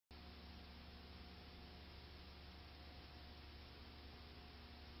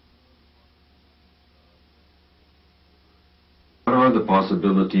are the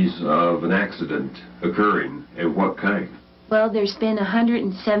possibilities of an accident occurring, and what kind? Well, there's been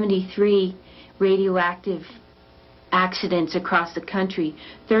 173 radioactive accidents across the country.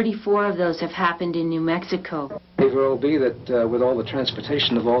 34 of those have happened in New Mexico. It will be that with all the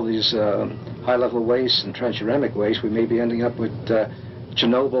transportation of all these high-level waste and transuranic waste, we may be ending up with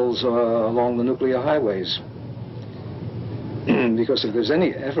Chernobyls along the nuclear highways. Because if there's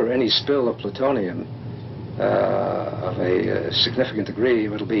ever any spill of plutonium of a significant degree,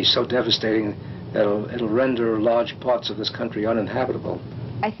 it'll be so devastating that it'll render large parts of this country uninhabitable.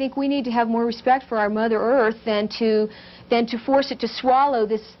 I think we need to have more respect for our Mother Earth than to force it to swallow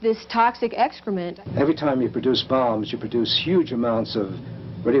this toxic excrement. Every time you produce bombs, you produce huge amounts of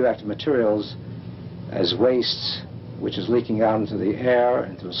radioactive materials as wastes, which is leaking out into the air,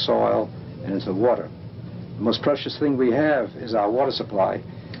 into the soil, and into the water. The most precious thing we have is our water supply.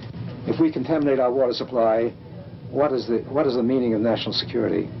 If we contaminate our water supply, what is the meaning of national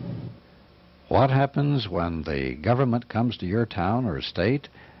security? What happens when the government comes to your town or state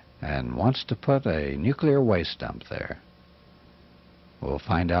and wants to put a nuclear waste dump there? We'll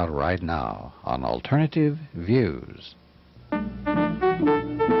find out right now on Alternative Views.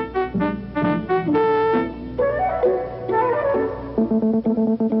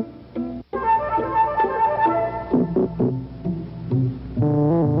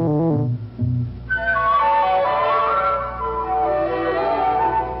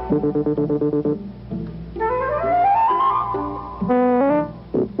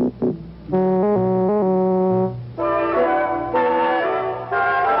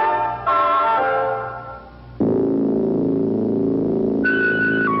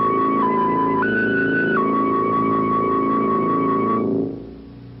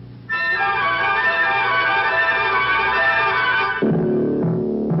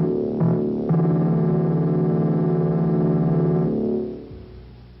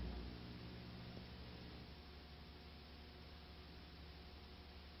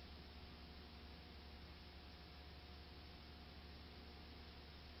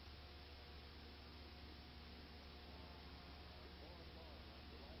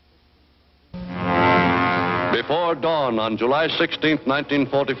 Before dawn on July 16,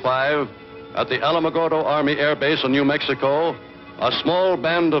 1945, at the Alamogordo Army Air Base in New Mexico, a small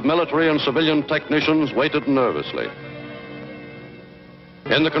band of military and civilian technicians waited nervously.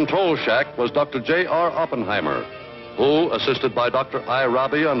 In the control shack was Dr. J.R. Oppenheimer, who, assisted by Dr. I.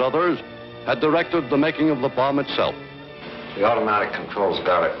 Robbie and others, had directed the making of the bomb itself. The automatic controls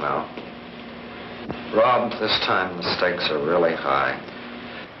got it now. Rob, this time the stakes are really high.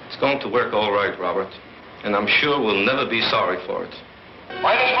 It's going to work all right, Robert. And I'm sure we'll never be sorry for it.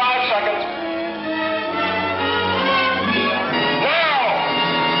 -5 seconds.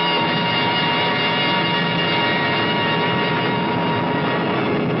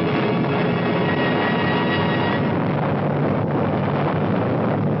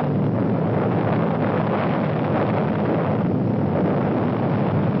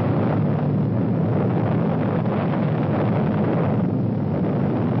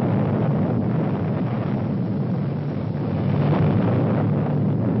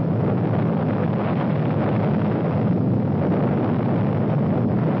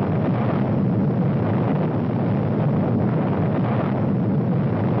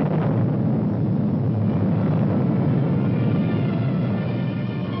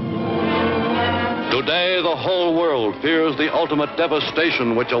 Today, the whole world fears the ultimate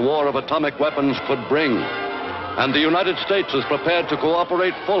devastation which a war of atomic weapons could bring. And the United States is prepared to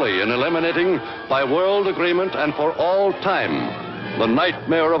cooperate fully in eliminating, by world agreement and for all time, the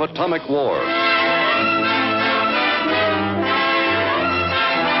nightmare of atomic war.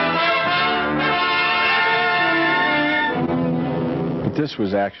 But this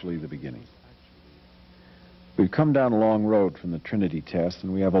was actually the beginning. We've come down a long road from the Trinity test,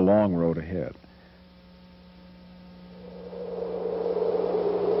 and we have a long road ahead.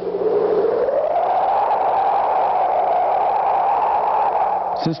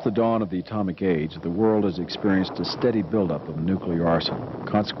 Since the dawn of the atomic age, the world has experienced a steady buildup of a nuclear arsenal.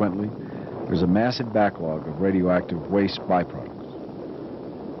 Consequently, there's a massive backlog of radioactive waste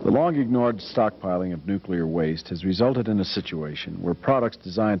byproducts. The long-ignored stockpiling of nuclear waste has resulted in a situation where products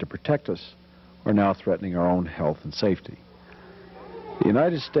designed to protect us are now threatening our own health and safety. The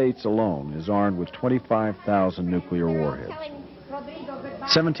United States alone is armed with 25,000 nuclear warheads.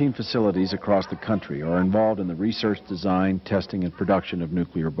 17 facilities across the country are involved in the research, design, testing, and production of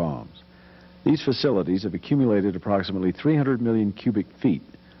nuclear bombs. These facilities have accumulated approximately 300 million cubic feet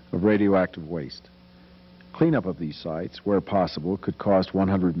of radioactive waste. Cleanup of these sites, where possible, could cost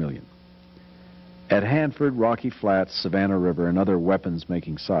 $100 million. At Hanford, Rocky Flats, Savannah River, and other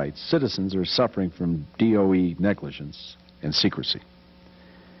weapons-making sites, citizens are suffering from DOE negligence and secrecy.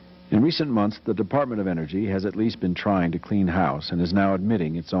 In recent months, the Department of Energy has at least been trying to clean house and is now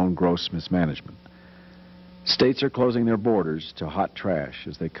admitting its own gross mismanagement. States are closing their borders to hot trash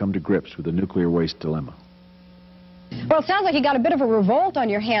as they come to grips with the nuclear waste dilemma. Well, it sounds like you got a bit of a revolt on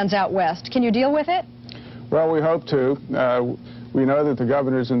your hands out west. Can you deal with it? Well, we hope to. We know that the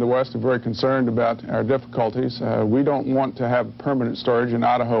governors in the West are very concerned about our difficulties. We don't want to have permanent storage in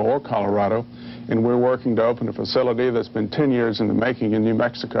Idaho or Colorado, and we're working to open a facility that's been 10 years in the making in New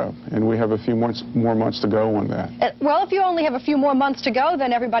Mexico, and we have a few more months to go on that. Well, if you only have a few more months to go,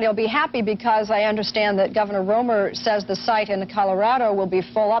 then everybody will be happy, because I understand that Governor Romer says the site in Colorado will be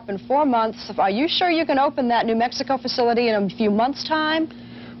full up in 4 months. Are you sure you can open that New Mexico facility in a few months' time?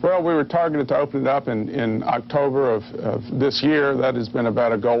 Well, we were targeted to open it up in October of this year. That has been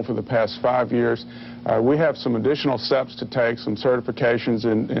about a goal for the past 5 years. We have some additional steps to take, some certifications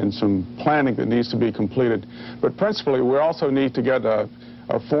and some planning that needs to be completed. But principally, we also need to get a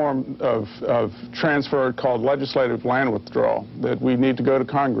form of transfer called legislative land withdrawal that we need to go to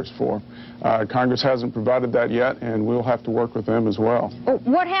Congress for. Congress hasn't provided that yet, and we'll have to work with them as well.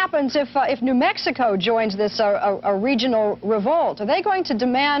 What happens if New Mexico joins this a regional revolt? Are they going to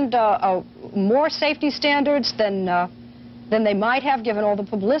demand more safety standards than they might have, given all the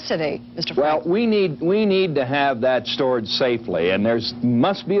publicity, Mr. Frank? Well, we need to have that stored safely, and there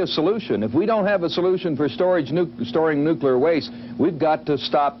must be a solution. If we don't have a solution for storing nuclear waste, we've got to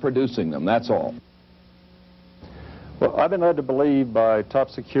stop producing them. That's all. Well, I've been led to believe by top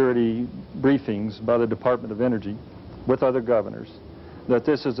security briefings by the Department of Energy with other governors that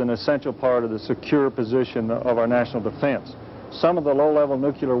this is an essential part of the secure position of our national defense. Some of the low-level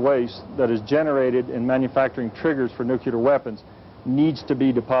nuclear waste that is generated in manufacturing triggers for nuclear weapons needs to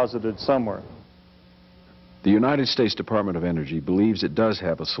be deposited somewhere. The United States Department of Energy believes it does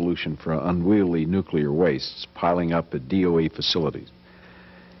have a solution for unwieldy nuclear wastes piling up at DOE facilities.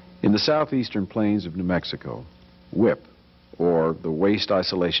 In the southeastern plains of New Mexico, WIPP, or the Waste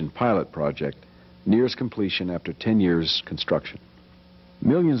Isolation Pilot Project, nears completion after 10 years construction.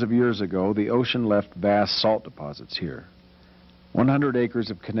 Millions of years ago, the ocean left vast salt deposits here. 100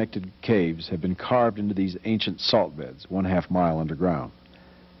 acres of connected caves have been carved into these ancient salt beds, 1/2 mile underground.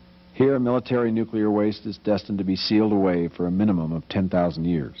 Here, military nuclear waste is destined to be sealed away for a minimum of 10,000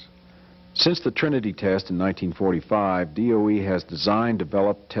 years. Since the Trinity test in 1945, DOE has designed,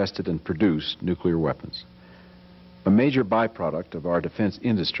 developed, tested, and produced nuclear weapons. A major byproduct of our defense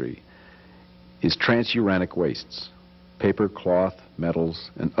industry is transuranic wastes, paper, cloth, metals,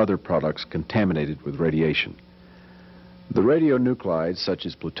 and other products contaminated with radiation. The radionuclides, such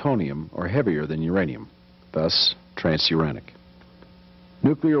as plutonium, are heavier than uranium, thus transuranic.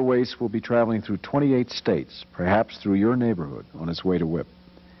 Nuclear waste will be traveling through 28 states, perhaps through your neighborhood, on its way to WIPP.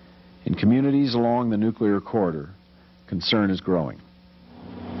 In communities along the nuclear corridor, concern is growing.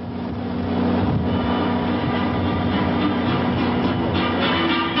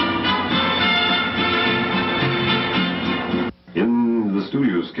 In the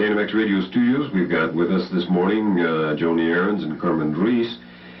studios, KNMX Radio Studios, we've got with us this morning Joni Ahrens and Carmen Reese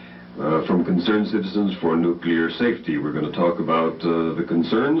from Concerned Citizens for Nuclear Safety. We're going to talk about the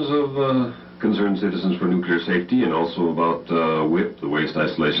concerns of Concerned Citizens for Nuclear Safety, and also about WIPP, the Waste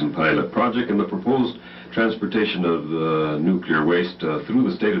Isolation Pilot Project, and the proposed transportation of nuclear waste through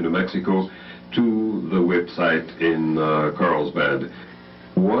the state of New Mexico to the WIPP site in Carlsbad.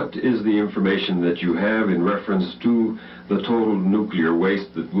 What is the information that you have in reference to the total nuclear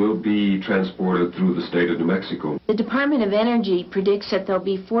waste that will be transported through the state of New Mexico? The Department of Energy predicts that there'll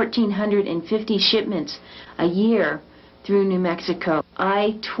be 1,450 shipments a year through New Mexico.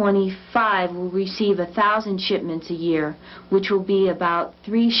 I-25 will receive 1,000 shipments a year, which will be about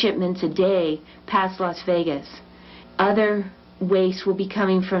 3 shipments a day past Las Vegas. Other waste will be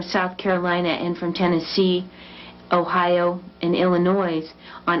coming from South Carolina and from Tennessee, Ohio, and Illinois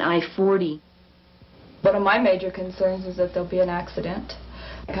on I-40. One of my major concerns is that there'll be an accident.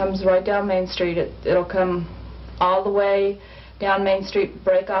 It comes right down Main Street. It'll come all the way down Main Street,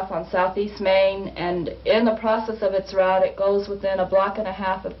 break off on Southeast Main, and in the process of its route, it goes within a block and a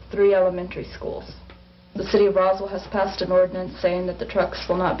half of 3 elementary schools. The city of Roswell has passed an ordinance saying that the trucks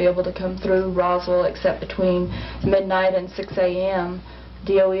will not be able to come through Roswell except between midnight and 6 a.m.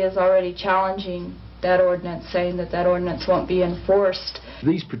 DOE is already challenging that ordinance, saying that that ordinance won't be enforced.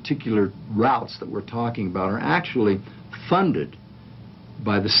 These particular routes that we're talking about are actually funded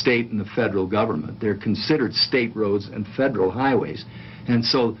by the state and the federal government. They're considered state roads and federal highways. And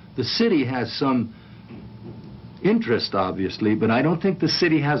so the city has some interest, obviously, but I don't think the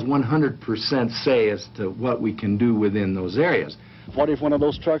city has 100% say as to what we can do within those areas. What if one of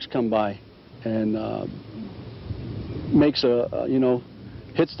those trucks come by and makes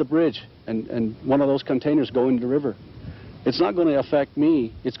hits the bridge and one of those containers go into the river? It's not going to affect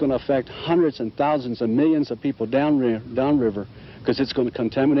me. It's going to affect hundreds and thousands and millions of people downriver, because it's going to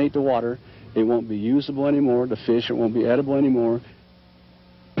contaminate the water. It won't be usable anymore. The fish, it won't be edible anymore.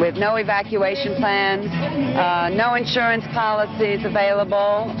 With no evacuation plans, no insurance policies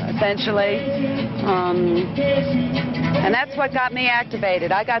available, essentially. And that's what got me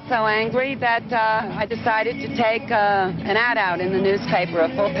activated. I got so angry that I decided to take an ad out in the newspaper, a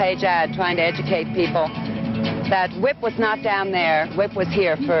full-page ad, trying to educate people that WIPP was not down there. WIPP was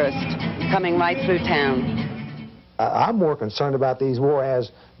here first, coming right through town. I'm more concerned about these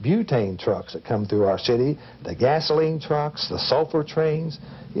whereas butane trucks that come through our city, the gasoline trucks, the sulfur trains.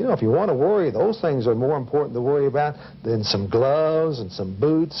 You know, if you want to worry, those things are more important to worry about than some gloves and some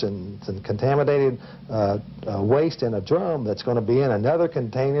boots and some contaminated waste in a drum that's going to be in another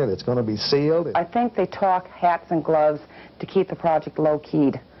container that's going to be sealed. I think they talk hats and gloves to keep the project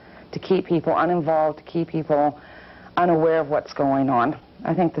low-keyed, to keep people uninvolved, to keep people unaware of what's going on.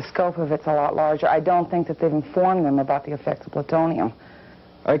 I think the scope of it's a lot larger. I don't think that they've informed them about the effects of plutonium.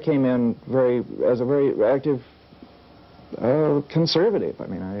 I came in as a very active conservative. I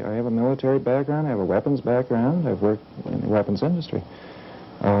mean, I have a military background, I have a weapons background, I've worked in the weapons industry.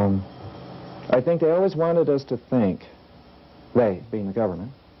 I think they always wanted us to think, they, being the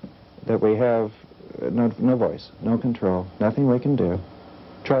government, that we have no voice, no control, nothing we can do.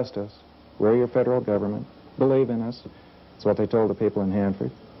 Trust us. We're your federal government. Believe in us. It's what they told the people in Hanford.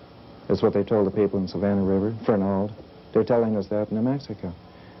 It's what they told the people in Savannah River, Fernald. They're telling us that in New Mexico.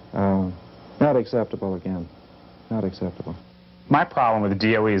 Not acceptable again. Not acceptable. My problem with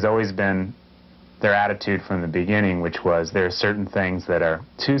the DOE has always been their attitude from the beginning, which was there are certain things that are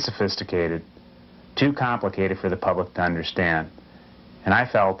too sophisticated, too complicated for the public to understand. And I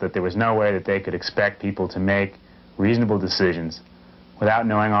felt that there was no way that they could expect people to make reasonable decisions without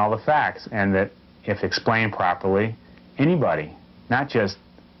knowing all the facts, and that if explained properly, anybody, not just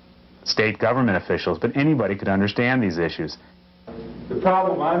state government officials, but anybody could understand these issues. The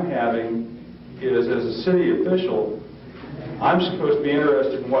problem I'm having is, as a city official, I'm supposed to be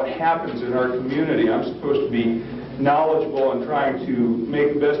interested in what happens in our community. I'm supposed to be knowledgeable and trying to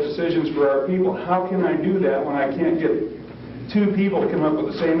make the best decisions for our people. How can I do that when I can't get two people to come up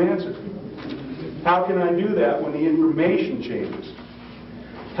with the same answer? How can I do that when the information changes?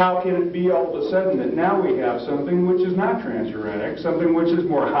 How can it be all of a sudden that now we have something which is not transuranic, something which is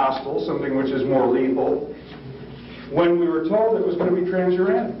more hostile, something which is more lethal, when we were told it was going to be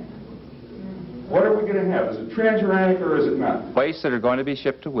transuranic? What are we going to have? Is it transuranic or is it not? Wastes that are going to be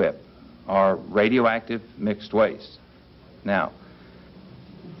shipped to WIPP are radioactive mixed waste. Now,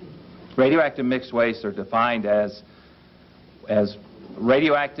 radioactive mixed wastes are defined as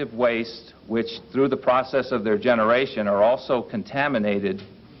radioactive waste which, through the process of their generation, are also contaminated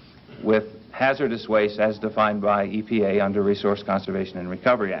with hazardous waste as defined by EPA under Resource Conservation and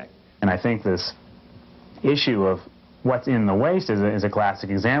Recovery Act. And I think this issue of what's in the waste is a classic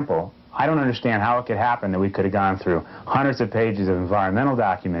example. I don't understand how it could happen that we could have gone through hundreds of pages of environmental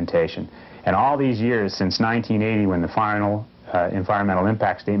documentation, and all these years since 1980 when the final environmental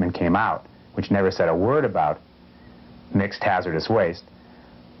impact statement came out, which never said a word about mixed hazardous waste.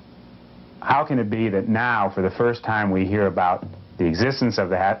 How can it be that now, for the first time, we hear about the existence of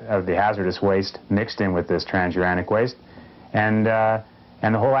the hazardous waste mixed in with this transuranic waste, and the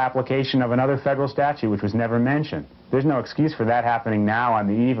whole application of another federal statute which was never mentioned? There's no excuse for that happening now on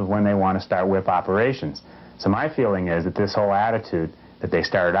the eve of when they want to start WIPP operations. So my feeling is that this whole attitude that they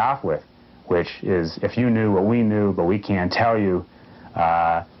started off with, which is, if you knew what we knew but we can't tell you,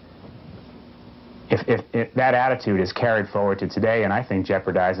 if that attitude is carried forward to today, and I think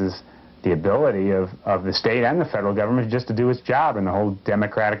jeopardizes the ability of the state and the federal government just to do its job and the whole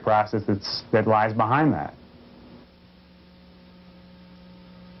democratic process that lies behind that.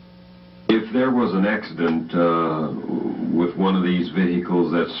 If there was an accident with one of these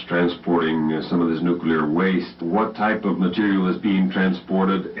vehicles that's transporting some of this nuclear waste, what type of material is being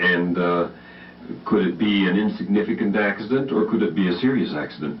transported, and could it be an insignificant accident or could it be a serious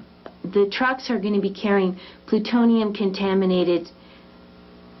accident? The trucks are going to be carrying plutonium-contaminated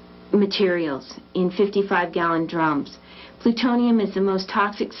materials in 55-gallon drums. Plutonium is the most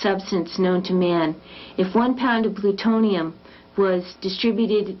toxic substance known to man. If 1 pound of plutonium was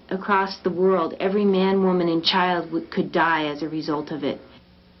distributed across the world, every man, woman, and child could die as a result of it.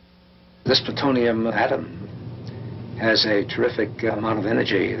 This plutonium atom has a terrific amount of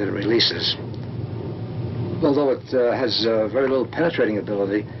energy that it releases. Although it has very little penetrating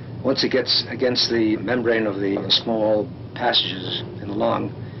ability, once it gets against the membrane of the small passages in the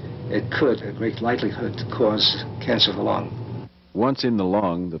lung, it could, a great likelihood, to cause cancer of the lung. Once in the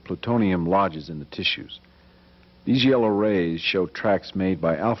lung, the plutonium lodges in the tissues. These yellow rays show tracks made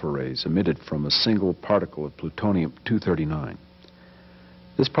by alpha rays emitted from a single particle of plutonium-239.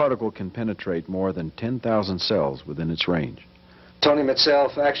 This particle can penetrate more than 10,000 cells within its range. Plutonium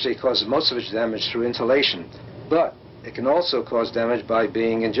itself actually causes most of its damage through inhalation, but it can also cause damage by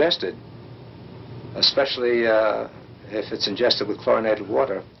being ingested, especially if it's ingested with chlorinated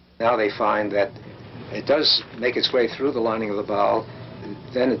water. Now they find that it does make its way through the lining of the bowel,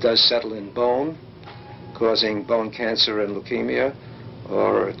 then it does settle in bone, causing bone cancer and leukemia,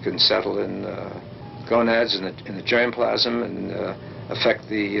 or it can settle in gonads in the germplasm and affect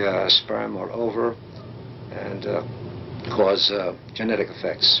the sperm or ova and cause genetic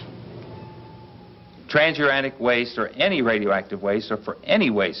effects. Transuranic waste, or any radioactive waste, or for any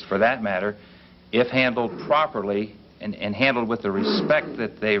waste for that matter, if handled properly and handled with the respect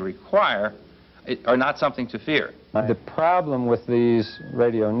that they require, are not something to fear. The problem with these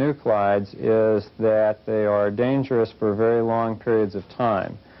radionuclides is that they are dangerous for very long periods of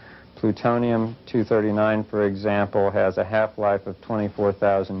time. Plutonium-239, for example, has a half-life of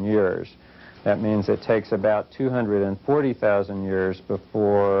 24,000 years. That means it takes about 240,000 years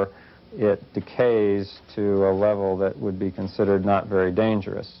before it decays to a level that would be considered not very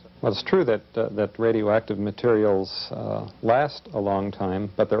dangerous. Well, it's true that, that radioactive materials last a long time,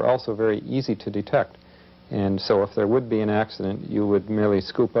 but they're also very easy to detect. And so if there would be an accident, you would merely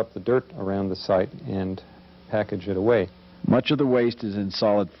scoop up the dirt around the site and package it away. Much of the waste is in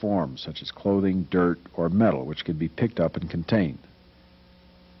solid form, such as clothing, dirt, or metal, which can be picked up and contained.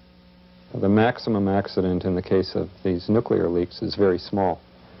 The maximum accident in the case of these nuclear leaks is very small.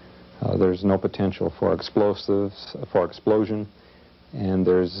 There's no potential for explosives, for explosion, and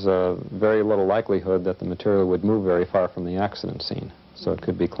there's very little likelihood that the material would move very far from the accident scene, so it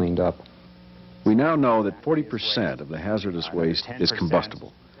could be cleaned up. We now know that 40% of the hazardous waste is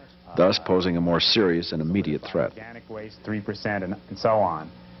combustible, thus posing a more serious and immediate threat. Organic waste, 3%, and so on.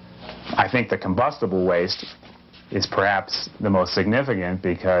 I think the combustible waste is perhaps the most significant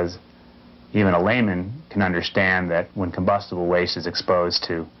because even a layman can understand that when combustible waste is exposed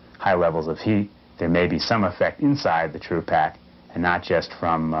to high levels of heat, there may be some effect inside the true pack and not just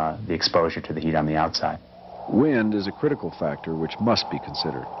from the exposure to the heat on the outside. Wind is a critical factor which must be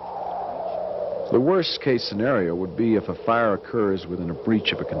considered. The worst case scenario would be if a fire occurs within a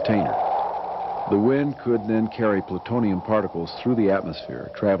breach of a container. The wind could then carry plutonium particles through the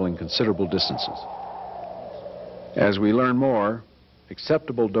atmosphere, traveling considerable distances. As we learn more,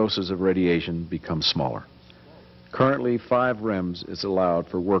 acceptable doses of radiation become smaller. Currently, 5 rems is allowed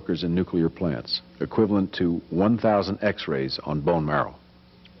for workers in nuclear plants, equivalent to 1,000 X-rays on bone marrow.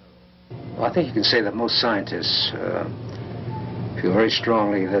 Well, I think you can say that most scientists feel very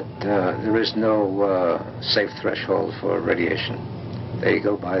strongly that there is no safe threshold for radiation. They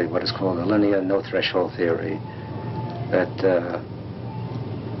go by what is called the linear no-threshold theory, that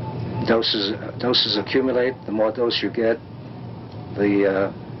doses accumulate. The more dose you get,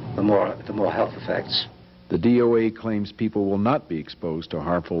 the more health effects. The DOE claims people will not be exposed to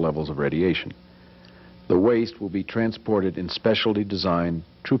harmful levels of radiation. The waste will be transported in specially designed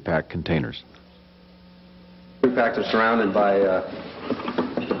TruPack containers. TruPacks are surrounded by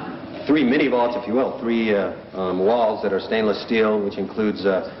 3 mini vaults, if you will, 3 walls that are stainless steel, which includes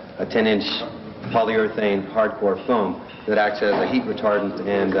a 10-inch polyurethane hardcore foam that acts as a heat retardant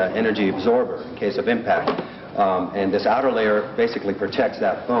and energy absorber in case of impact. And this outer layer basically protects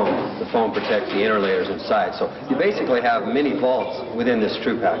that foam. The foam protects the inner layers inside. So you basically have mini vaults within this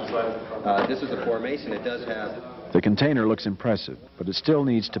TruPack. This is a formation. It does have... The container looks impressive, but it still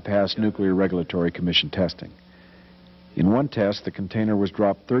needs to pass Nuclear Regulatory Commission testing. In one test, the container was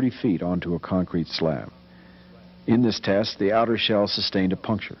dropped 30 feet onto a concrete slab. In this test, the outer shell sustained a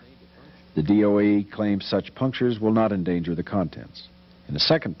puncture. The DOE claims such punctures will not endanger the contents. In a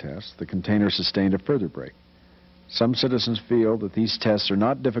second test, the container sustained a further break. Some citizens feel that these tests are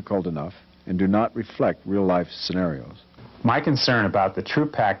not difficult enough and do not reflect real-life scenarios. My concern about the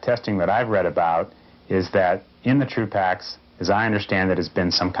TruPack testing that I've read about is that in the TruPacks, as I understand it, has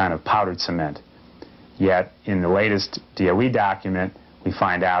been some kind of powdered cement. Yet, in the latest DOE document, we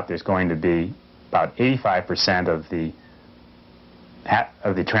find out there's going to be about 85% of the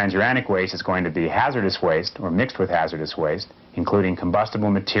transuranic waste is going to be hazardous waste or mixed with hazardous waste, including combustible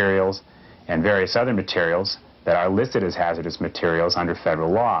materials and various other materials that are listed as hazardous materials under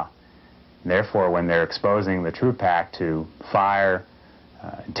federal law. And therefore, when they're exposing the TruPack to fire,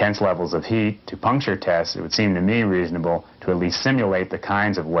 intense levels of heat to puncture tests, it would seem to me reasonable to at least simulate the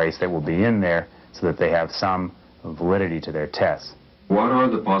kinds of waste that will be in there so that they have some validity to their tests. What are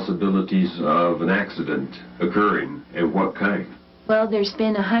the possibilities of an accident occurring, and what kind? Well, there's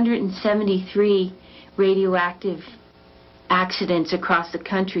been 173 radioactive accidents across the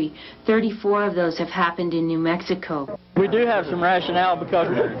country. 34 of those have happened in New Mexico. We do have some rationale because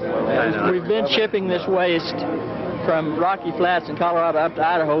we've been shipping this waste from Rocky Flats in Colorado up to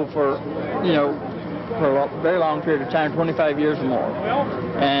Idaho for, for a very long period of time, 25 years or more.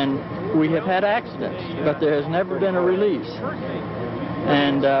 And we have had accidents, but there has never been a release.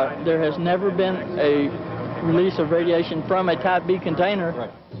 And there has never been a release of radiation from a Type B container.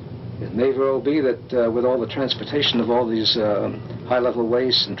 It may well be that with all the transportation of all these high-level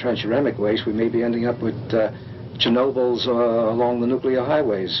waste and transuranic waste, we may be ending up with Chernobyls along the nuclear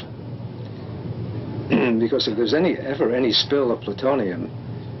highways. Because if there's ever any spill of plutonium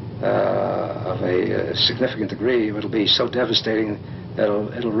of a significant degree, it'll be so devastating that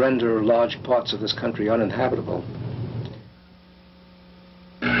it'll render large parts of this country uninhabitable.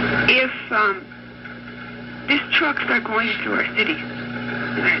 If these trucks are going through our city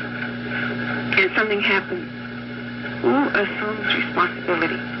and something happens, who assumes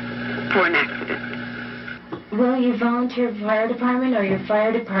responsibility for an accident? Well, your volunteer fire department or your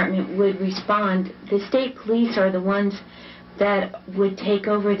fire department would respond. The state police are the ones that would take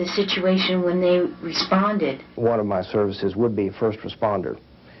over the situation when they responded. One of my services would be a first responder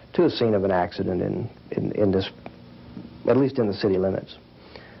to a scene of an accident in this, at least in the city limits.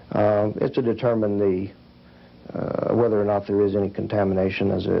 It's to determine whether or not there is any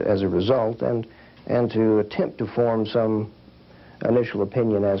contamination as a result, and to attempt to form some initial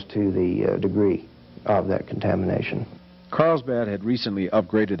opinion as to the degree of that contamination. Carlsbad had recently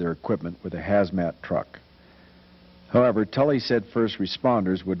upgraded their equipment with a hazmat truck. However, Tully said first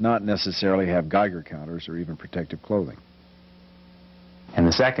responders would not necessarily have Geiger counters or even protective clothing. And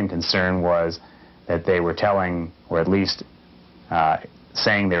the second concern was that they were telling, or at least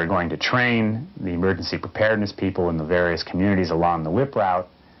saying they were going to train the emergency preparedness people in the various communities along the WIPP route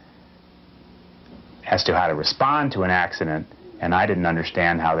as to how to respond to an accident, and I didn't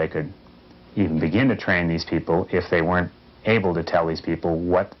understand how they could even begin to train these people if they weren't able to tell these people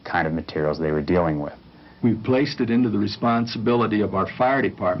what kind of materials they were dealing with. We've placed it into the responsibility of our fire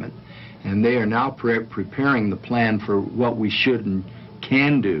department, and they are now preparing the plan for what we should and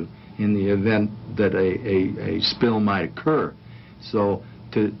can do in the event that a spill might occur. So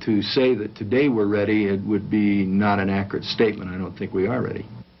to say that today we're ready, it would be not an accurate statement. I don't think we are ready.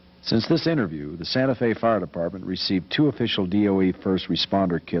 Since this interview, the Santa Fe Fire Department received 2 official DOE first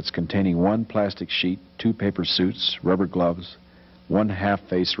responder kits containing 1 plastic sheet, 2 paper suits, rubber gloves, 1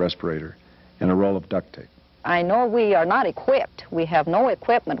 half-face respirator, and a roll of duct tape. I know we are not equipped. We have no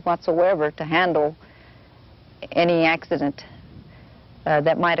equipment whatsoever to handle any accident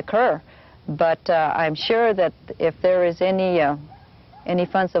that might occur. But I'm sure that if there is any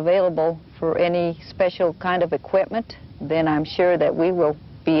funds available for any special kind of equipment, then I'm sure that we will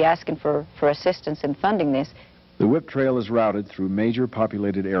be asking for assistance in funding this. The WIPP Trail is routed through major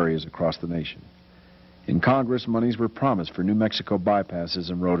populated areas across the nation. In Congress, monies were promised for New Mexico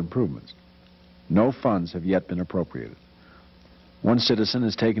bypasses and road improvements. No funds have yet been appropriated. One citizen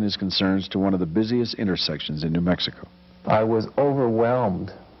has taken his concerns to one of the busiest intersections in New Mexico. I was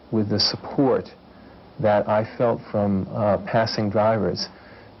overwhelmed with the support that I felt from passing drivers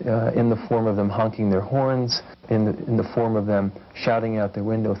in the form of them honking their horns, in the form of them shouting out their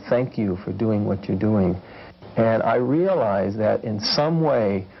window, "Thank you for doing what you're doing." And I realized that in some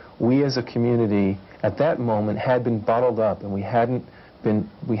way we as a community at that moment had been bottled up, and we hadn't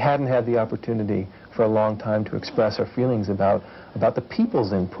had the opportunity for a long time to express our feelings about the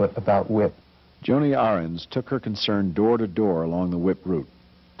people's input about WIPP. Joni Ahrens took her concern door to door along the WIPP route.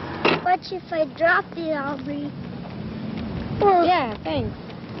 What if I drop it, Aubrey? Well, yeah, thanks.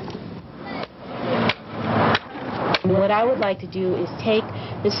 What I would like to do is take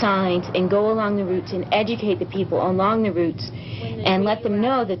the signs and go along the routes and educate the people along the routes and let them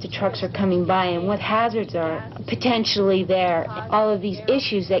know that the trucks are coming by and what hazards are potentially there. All of these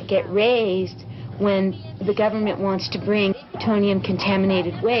issues that get raised when the government wants to bring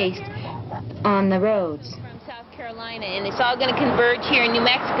plutonium-contaminated waste on the roads. From South Carolina, and it's all going to converge here in New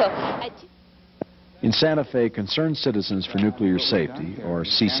Mexico. In Santa Fe, Concerned Citizens for Nuclear Safety, or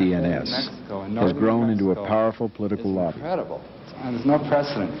CCNS, has grown into a powerful political lobby. Incredible. And there's no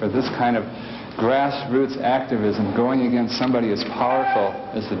precedent for this kind of grassroots activism going against somebody as powerful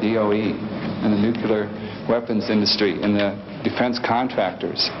as the DOE and the nuclear weapons industry and the defense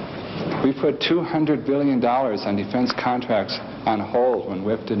contractors. We put $200 billion on defense contracts on hold when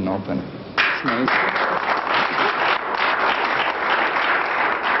WIPP didn't open. It's amazing.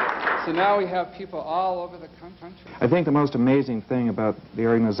 So now we have people all over the country. I think the most amazing thing about the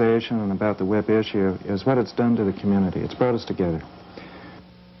organization and about the WIPP issue is what it's done to the community. It's brought us together.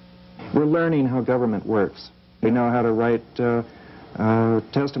 We're learning how government works. We know how to write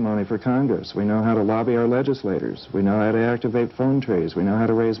testimony for Congress. We know how to lobby our legislators. We know how to activate phone trees. We know how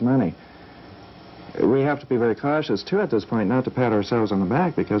to raise money. We have to be very cautious, too, at this point, not to pat ourselves on the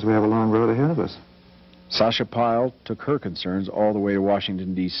back because we have a long road ahead of us. Sasha Pyle took her concerns all the way to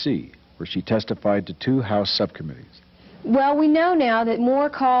Washington, D.C., where she testified to 2 House subcommittees. Well, we know now that more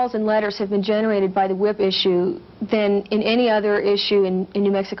calls and letters have been generated by the WIPP issue than in any other issue in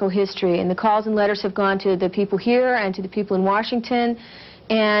New Mexico history. And the calls and letters have gone to the people here and to the people in Washington,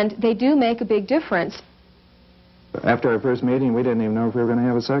 and they do make a big difference. After our first meeting, we didn't even know if we were going to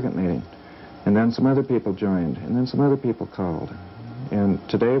have a second meeting. And then some other people joined, and then some other people called. And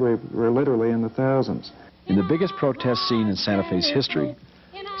today we're literally in the thousands. In the biggest protest scene in Santa Fe's history,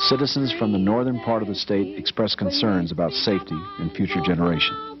 citizens from the northern part of the state expressed concerns about safety in future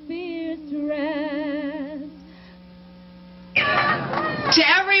generations. To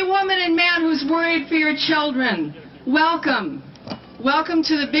every woman and man who's worried for your children, welcome. Welcome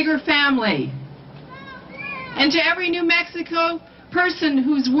to the bigger family. And to every New Mexico person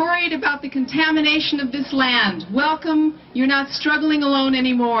who's worried about the contamination of this land, welcome. You're not struggling alone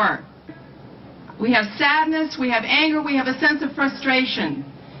anymore. We have sadness, we have anger, we have a sense of frustration.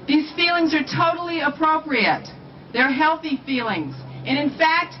 These feelings are totally appropriate. They're healthy feelings. And in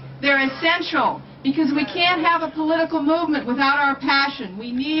fact, they're essential because we can't have a political movement without our passion.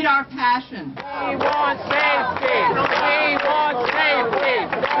 We need our passion. We want safety. We want safety.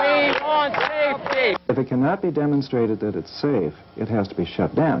 We want safety. If it cannot be demonstrated that it's safe, it has to be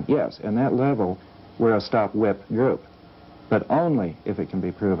shut down. Yes, and that level, we're a stop WIPP group, but only if it can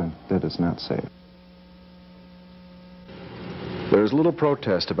be proven that it's not safe. There's little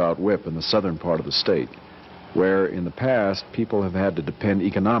protest about WIPP in the southern part of the state, where in the past people have had to depend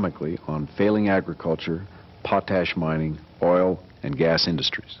economically on failing agriculture, potash mining, oil, and gas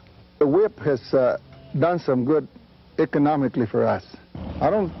industries. The WIPP has done some good economically for us. I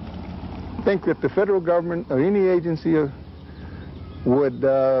don't think that the federal government or any agency would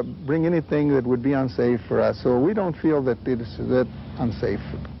bring anything that would be unsafe for us, so we don't feel that it is that unsafe.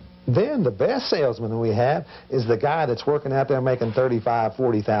 Then the best salesman we have is the guy that's working out there making $35,000,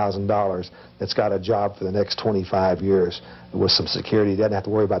 $40,000 that's got a job for the next 25 years with some security. He doesn't have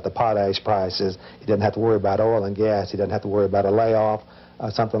to worry about the potash prices. He doesn't have to worry about oil and gas. He doesn't have to worry about a layoff,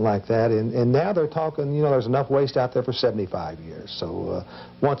 something like that. And now they're talking, you know, there's enough waste out there for 75 years. So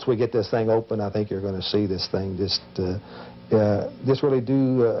once we get this thing open, I think you're going to see this thing just really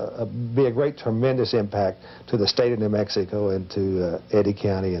be a great, tremendous impact to the state of New Mexico and to Eddy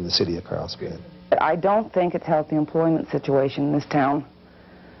County and the city of Carlsbad. I don't think it's helped the employment situation in this town.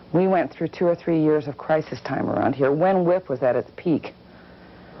 We went through 2 or 3 years of crisis time around here when WIPP was at its peak.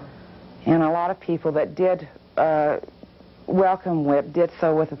 And a lot of people that did welcome WIPP did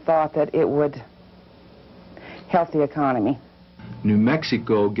so with the thought that it would help the economy. New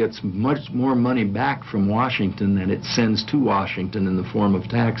Mexico gets much more money back from Washington than it sends to Washington in the form of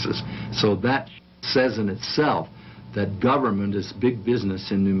taxes. So that says in itself that government is big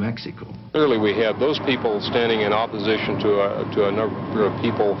business in New Mexico. Clearly we have those people standing in opposition to a number of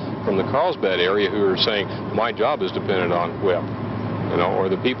people from the Carlsbad area who are saying, my job is dependent on WIPP. You know, or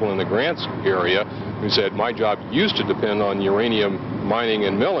the people in the Grants area who said, my job used to depend on uranium mining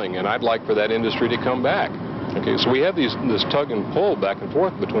and milling, and I'd like for that industry to come back. Okay, so we have this tug and pull back and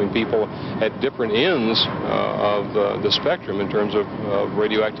forth between people at different ends of the spectrum in terms of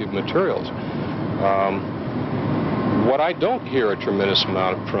radioactive materials. What I don't hear a tremendous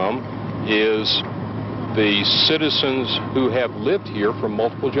amount from is the citizens who have lived here for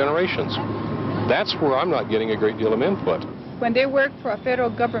multiple generations. That's where I'm not getting a great deal of input. When they work for a federal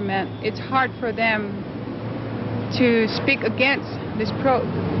government, it's hard for them to speak against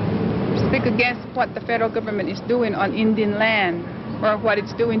what the federal government is doing on Indian land or what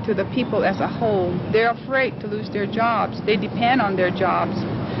it's doing to the people as a whole. They're afraid to lose their jobs. They depend on their jobs.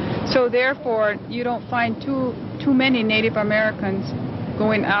 So therefore, you don't find too many Native Americans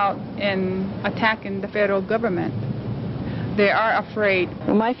going out and attacking the federal government. They are afraid.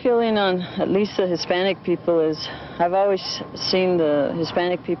 Well, my feeling on at least the Hispanic people is I've always seen the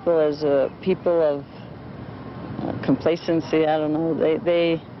Hispanic people as a people of complacency. I don't know.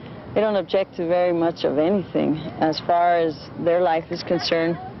 They don't object to very much of anything as far as their life is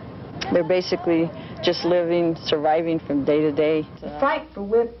concerned. They're basically just living, surviving from day to day. The fight for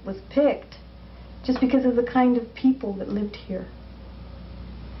WIPP was picked just because of the kind of people that lived here.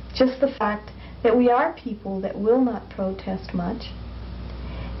 Just the fact that we are people that will not protest much,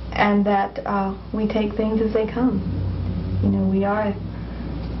 and that we take things as they come. You know, we are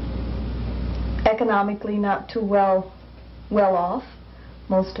economically not too well off,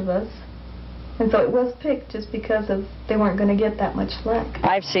 most of us. And so it was picked just because of they weren't going to get that much slack.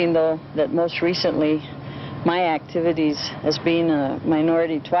 I've seen, though, that most recently my activities as being a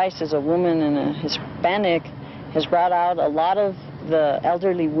minority twice, as a woman and a Hispanic, has brought out a lot of the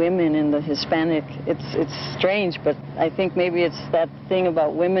elderly women in the Hispanic. It's strange, but I think maybe it's that thing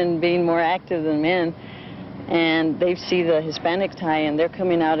about women being more active than men. And they see the Hispanic tie, and they're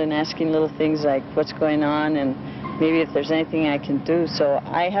coming out and asking little things like what's going on and maybe if there's anything I can do. So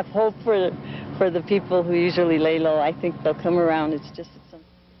I have hope for the people who usually lay low. I think they'll come around. It's just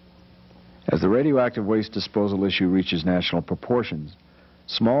As the radioactive waste disposal issue reaches national proportions,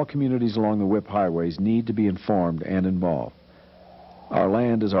 small communities along the WIPP highways need to be informed and involved. Our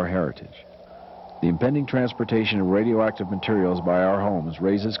land is our heritage. The impending transportation of radioactive materials by our homes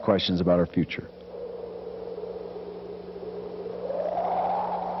raises questions about our future.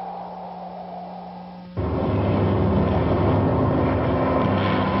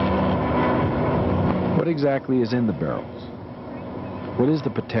 What exactly is in the barrels? What is the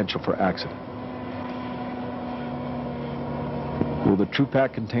potential for accident? Will the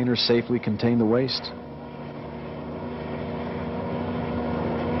TruPack container safely contain the waste?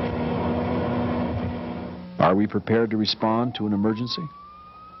 Are we prepared to respond to an emergency?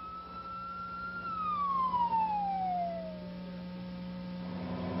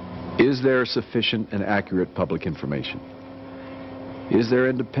 Is there sufficient and accurate public information? Is there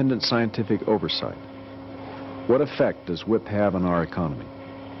independent scientific oversight? What effect does WIPP have on our economy?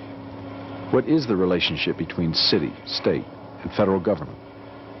 What is the relationship between city, state, and federal government?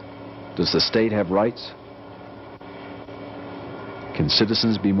 Does the state have rights? Can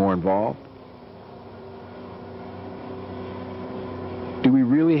citizens be more involved? Do we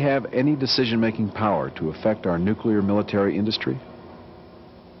really have any decision-making power to affect our nuclear military industry?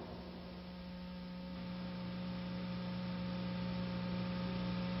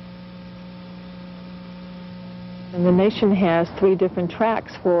 And the nation has 3 different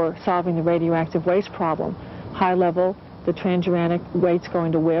tracks for solving the radioactive waste problem. High level, the transuranic waste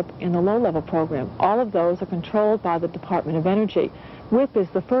going to WIPP, and the low level program. All of those are controlled by the Department of Energy. WIPP is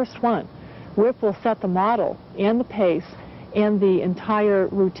the first one. WIPP will set the model and the pace and the entire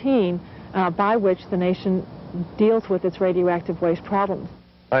routine by which the nation deals with its radioactive waste problems.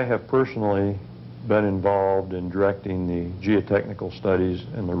 I have personally been involved in directing the geotechnical studies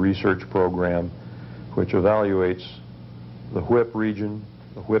and the research program which evaluates the WIPP region,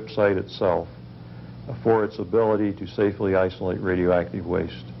 the WIPP site itself, for its ability to safely isolate radioactive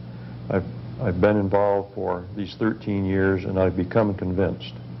waste. I've been involved for these 13 years, and I've become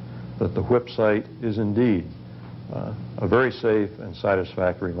convinced that the WIPP site is indeed a very safe and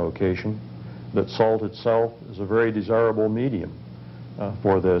satisfactory location, that salt itself is a very desirable medium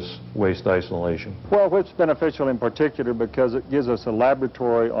for this waste isolation. Well, WIPP's beneficial in particular because it gives us a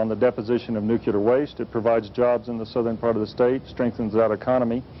laboratory on the deposition of nuclear waste. It provides jobs in the southern part of the state, strengthens that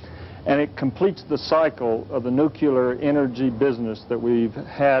economy, and it completes the cycle of the nuclear energy business that we've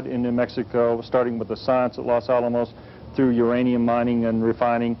had in New Mexico, starting with the science at Los Alamos, through uranium mining and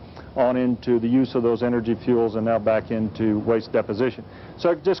refining, on into the use of those energy fuels, and now back into waste deposition.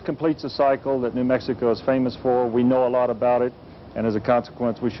 So it just completes a cycle that New Mexico is famous for. We know a lot about it, and as a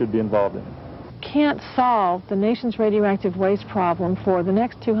consequence, we should be involved in it. Can't solve the nation's radioactive waste problem for the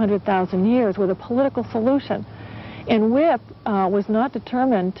next 200,000 years with a political solution. And WIPP was not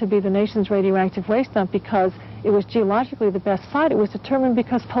determined to be the nation's radioactive waste dump because it was geologically the best site. It was determined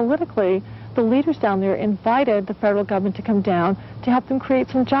because politically the leaders down there invited the federal government to come down to help them create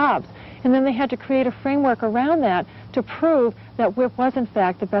some jobs. And then they had to create a framework around that to prove that WIPP was in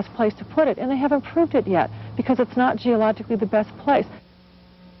fact the best place to put it. And they haven't proved it yet because it's not geologically the best place.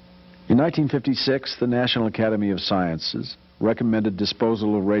 In 1956, the National Academy of Sciences recommended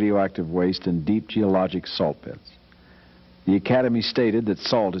disposal of radioactive waste in deep geologic salt beds. The Academy stated that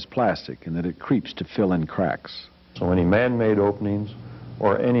salt is plastic and that it creeps to fill in cracks. So any man-made openings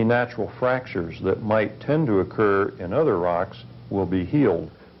or any natural fractures that might tend to occur in other rocks will be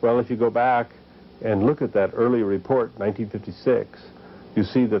healed. Well, if you go back and look at that early report, 1956, you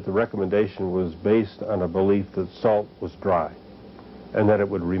see that the recommendation was based on a belief that salt was dry and that it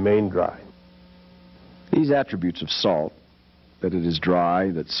would remain dry. These attributes of salt, that it is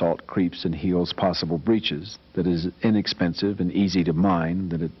dry, that salt creeps and heals possible breaches, that it is inexpensive and easy to mine,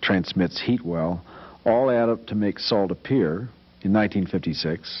 that it transmits heat well, all add up to make salt appear, in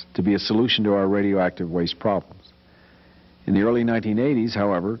 1956, to be a solution to our radioactive waste problems. In the early 1980s,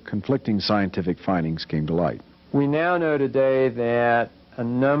 however, conflicting scientific findings came to light. We now know today that a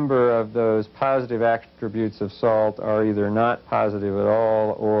number of those positive attributes of salt are either not positive at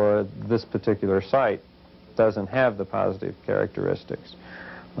all, or this particular site doesn't have the positive characteristics.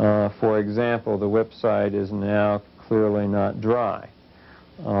 For example, the WIPP site is now clearly not dry.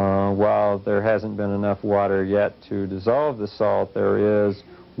 While there hasn't been enough water yet to dissolve the salt, there is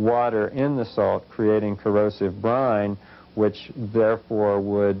water in the salt creating corrosive brine, which therefore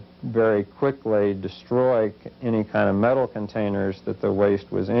would very quickly destroy any kind of metal containers that the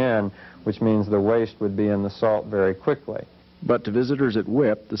waste was in, which means the waste would be in the salt very quickly. But to visitors at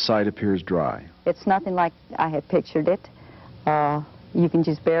WIPP, the site appears dry. It's nothing like I had pictured it. You can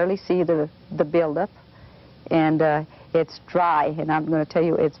just barely see the buildup, and it's dry, and I'm going to tell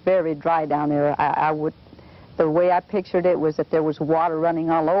you it's very dry down there. The way I pictured it was that there was water running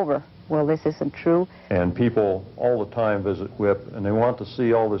all over. Well, this isn't true. And people all the time visit WIPP, and they want to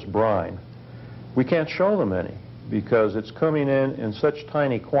see all this brine. We can't show them any, because it's coming in such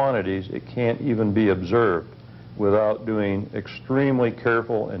tiny quantities it can't even be observed without doing extremely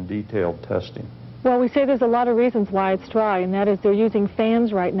careful and detailed testing. Well, we say there's a lot of reasons why it's dry, and that is they're using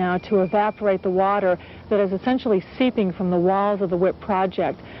fans right now to evaporate the water that is essentially seeping from the walls of the WIPP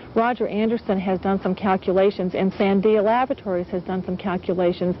project. Roger Anderson has done some calculations, and Sandia Laboratories has done some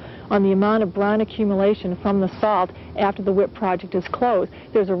calculations on the amount of brine accumulation from the salt after the WIPP project is closed.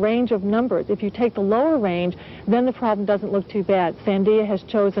 There's a range of numbers. If you take the lower range, then the problem doesn't look too bad. Sandia has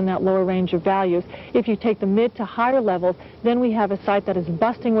chosen that lower range of values. If you take the mid to higher levels, then we have a site that is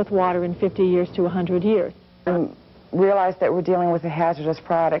busting with water in 50 years to 100 years. Realized that we're dealing with a hazardous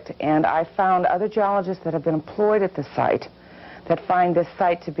product, and I found other geologists that have been employed at the site that find this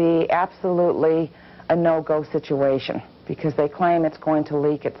site to be absolutely a no-go situation, because they claim it's going to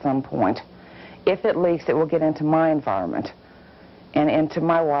leak at some point. If it leaks, it will get into my environment and into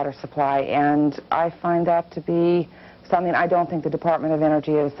my water supply, and I find that to be something I don't think the Department of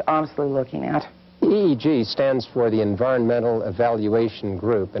Energy is honestly looking at. EEG stands for the Environmental Evaluation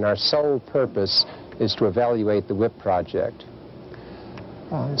Group, and our sole purpose is to evaluate the WIPP project.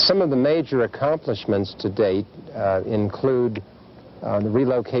 Some of the major accomplishments to date include the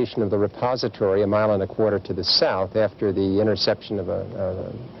relocation of the repository 1.25 miles to the south after the interception of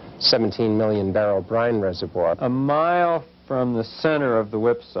a 17 million barrel brine reservoir. A mile from the center of the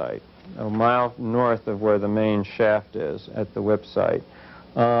WIPP site, a mile north of where the main shaft is at the WIPP site,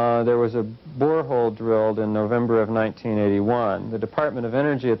 there was a borehole drilled in November of 1981. The Department of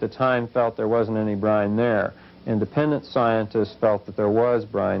Energy at the time felt there wasn't any brine there. Independent scientists felt that there was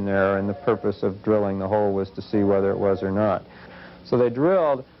brine there, and the purpose of drilling the hole was to see whether it was or not. So they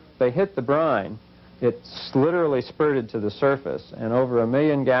drilled, they hit the brine, it literally spurted to the surface, and over 1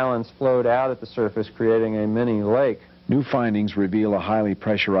 million gallons flowed out at the surface, creating a mini lake. New findings reveal a highly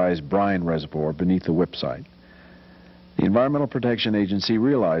pressurized brine reservoir beneath the WIPP site. The Environmental Protection Agency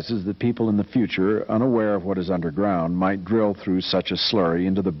realizes that people in the future, unaware of what is underground, might drill through such a slurry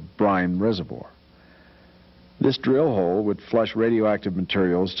into the brine reservoir. This drill hole would flush radioactive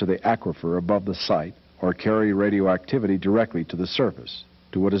materials to the aquifer above the site, or carry radioactivity directly to the surface,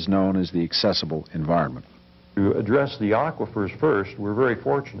 to what is known as the accessible environment. To address the aquifers first, we're very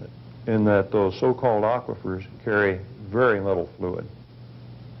fortunate in that those so-called aquifers carry very little fluid.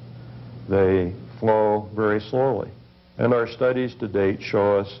 They flow very slowly. And our studies to date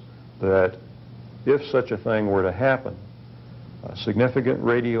show us that if such a thing were to happen, significant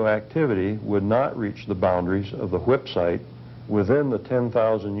radioactivity would not reach the boundaries of the WIPP site within the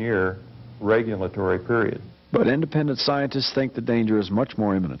 10,000-year regulatory period. But independent scientists think the danger is much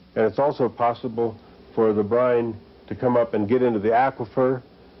more imminent. And it's also possible for the brine to come up and get into the aquifer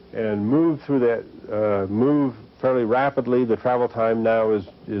and move through that, move fairly rapidly. The travel time now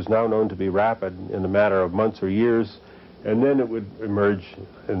is now known to be rapid in a matter of months or years. And then it would emerge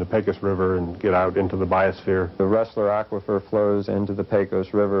in the Pecos River and get out into the biosphere. The Rustler Aquifer flows into the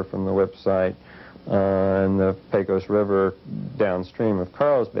Pecos River from the WIPP site, and the Pecos River downstream of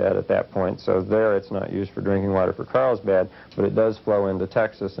Carlsbad at that point. So there it's not used for drinking water for Carlsbad, but it does flow into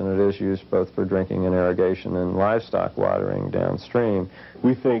Texas, and it is used both for drinking and irrigation and livestock watering downstream.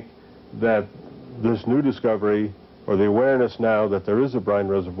 We think that this new discovery, or the awareness now that there is a brine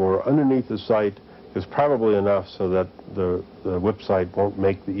reservoir underneath the site, is probably enough so that the WIPP site won't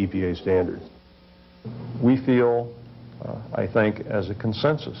make the EPA standards. We feel, I think, as a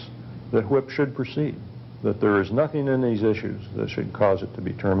consensus, that WIPP should proceed. that there is nothing in these issues that should cause it to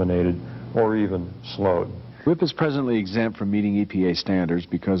be terminated or even slowed. WIPP is presently exempt from meeting EPA standards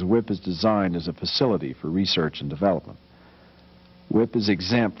because WIPP is designed as a facility for research and development. WIPP is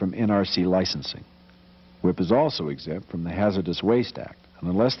exempt from NRC licensing. WIPP is also exempt from the Hazardous Waste Act, and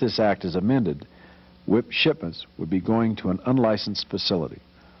unless this act is amended, WIPP shipments would be going to an unlicensed facility.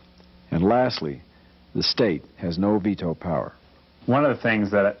 And lastly, the state has no veto power. One of the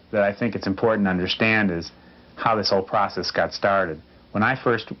things that I think it's important to understand is how this whole process got started. When I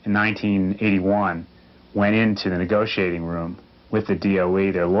first, in 1981, went into the negotiating room with the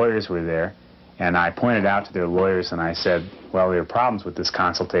DOE, their lawyers were there, and I pointed out to their lawyers and I said, well, there are problems with this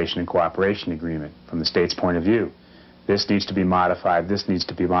consultation and cooperation agreement from the state's point of view. This needs to be modified, this needs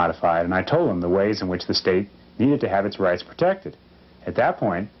to be modified, and I told them the ways in which the state needed to have its rights protected. At that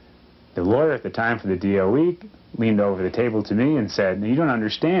point, the lawyer at the time for the DOE leaned over the table to me and said, you don't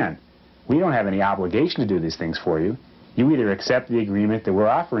understand. We don't have any obligation to do these things for you. You either accept the agreement that we're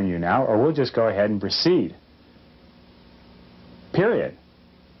offering you now, or we'll just go ahead and proceed. Period.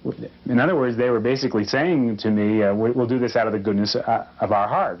 In other words, they were basically saying to me, we'll do this out of the goodness of our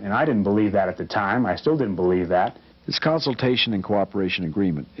heart. And I didn't believe that at the time. I still didn't believe that. This consultation and cooperation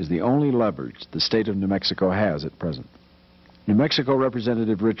agreement is the only leverage the state of New Mexico has at present. New Mexico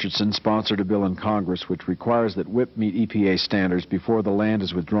Representative Richardson sponsored a bill in Congress which requires that WIPP meet EPA standards before the land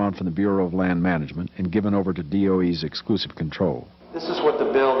is withdrawn from the Bureau of Land Management and given over to DOE's exclusive control. This is what the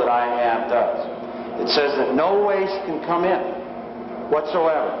bill that I have does. It says that no waste can come in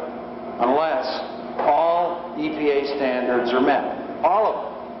whatsoever unless all EPA standards are met. All of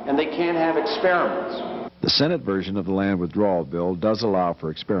them. And they can't have experiments. The Senate version of the land withdrawal bill does allow for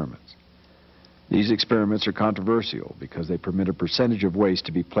experiments. These experiments are controversial because they permit a percentage of waste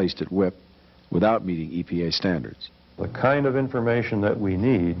to be placed at WIPP without meeting EPA standards. The kind of information that we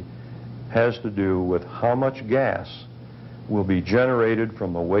need has to do with how much gas will be generated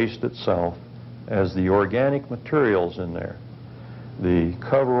from the waste itself as the organic materials in there. The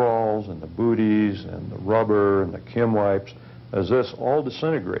coveralls and the booties and the rubber and the chem wipes, as this all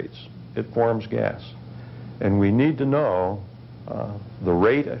disintegrates, it forms gas. And we need to know the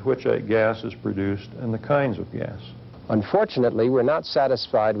rate at which that gas is produced and the kinds of gas. Unfortunately, we're not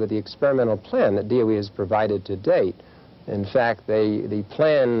satisfied with the experimental plan that DOE has provided to date. In fact, the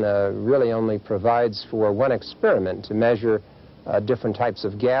plan really only provides for one experiment to measure different types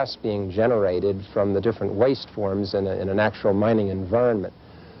of gas being generated from the different waste forms in an actual mining environment.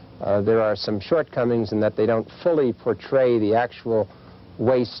 There are some shortcomings in that they don't fully portray the actual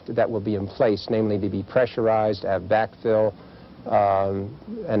waste that will be in place, namely to be pressurized, have backfill,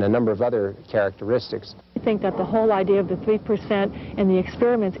 and a number of other characteristics. I think that the whole idea of the 3% and the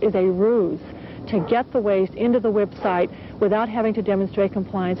experiments is a ruse to get the waste into the WIPP site without having to demonstrate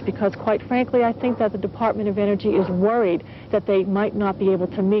compliance, because quite frankly I think that the Department of Energy is worried that they might not be able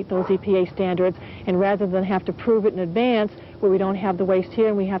to meet those EPA standards, and rather than have to prove it in advance where we don't have the waste here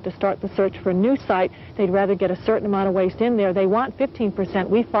and we have to start the search for a new site, they'd rather get a certain amount of waste in there. They want 15%.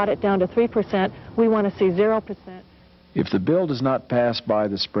 We fought it down to 3%. We want to see 0%. If the bill does not pass by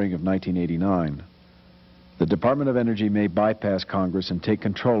the spring of 1989, the Department of Energy may bypass Congress and take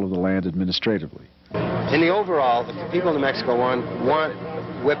control of the land administratively. In the overall, if the people of New Mexico want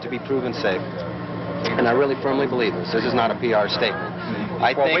WIPP to be proven safe, and I really firmly believe this, this is not a PR statement,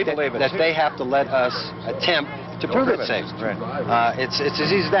 I think that they have to let us attempt to prove it safe. Right. It's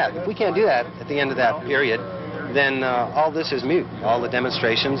as easy as that. If we can't do that at the end of that period, then all this is moot. All the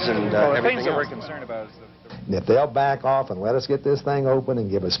demonstrations and everything else. That we're concerned about is and if they'll back off and let us get this thing open and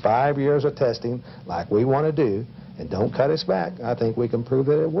give us 5 years of testing like we want to do, and don't cut us back, I think we can prove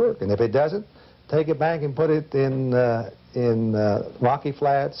that it worked. And if it doesn't, take it back and put it in Rocky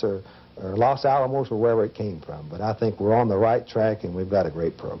Flats or Los Alamos or wherever it came from. But I think we're on the right track and we've got a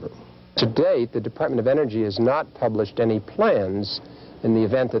great program. To date, the Department of Energy has not published any plans in the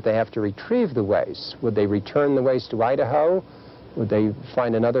event that they have to retrieve the waste. Would they return the waste to Idaho? Would they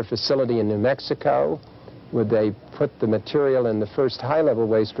find another facility in New Mexico? Would they put the material in the first high-level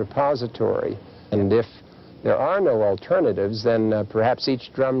waste repository? And if there are no alternatives, then perhaps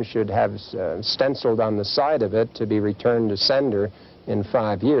each drum should have stenciled on the side of it to be returned to sender in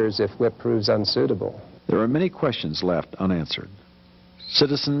 5 years if WIPP proves unsuitable. There are many questions left unanswered.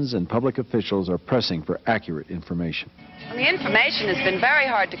 Citizens and public officials are pressing for accurate information. The information has been very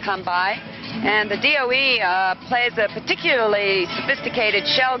hard to come by, and the DOE plays a particularly sophisticated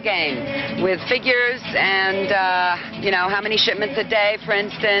shell game with figures and, you know, how many shipments a day, for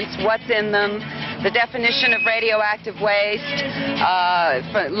instance, what's in them, the definition of radioactive waste,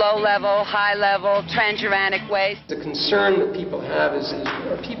 low level, high level, transuranic waste. The concern that people have is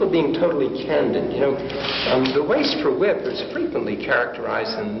are people being totally candid. You know, the waste for WIPP is frequently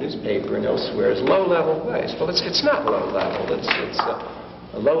characterized in the newspaper and elsewhere as low-level waste. Well, it's not low-level.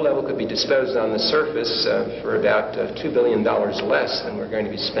 A low level could be disposed on the surface for about $2 billion less than we're going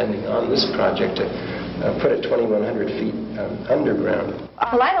to be spending on this project to put it 2,100 feet underground.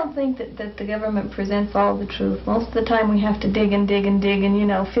 Well, I don't think that the government presents all the truth. Most of the time we have to dig and dig and dig, and, you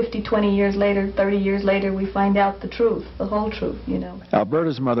know, 50, 20 years later, 30 years later, we find out the truth, the whole truth, you know.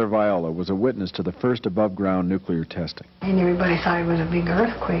 Alberta's mother, Viola, was a witness to the first above-ground nuclear testing. And everybody thought it was a big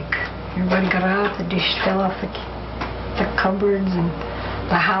earthquake. Everybody got out, the dish fell off the cupboards, and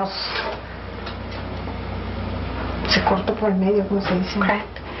the house se cortó por el medio, como se dice?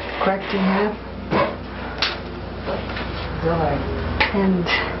 Cracked in half. And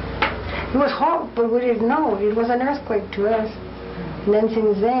it was horrible, but we didn't know. It was an earthquake to us. And then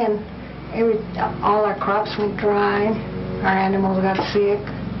since then, all our crops went dry, our animals got sick,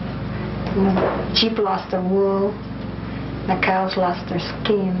 the sheep lost their wool, the cows lost their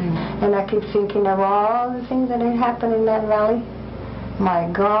skin. And I keep thinking of all the things that had happened in that valley.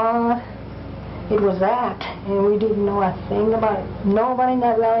 My God, it was that, and we didn't know a thing about it. Nobody in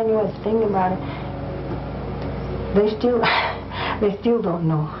that valley knew a thing about it. They still don't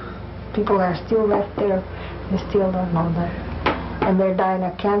know. People are still left there. They still don't know that. And they're dying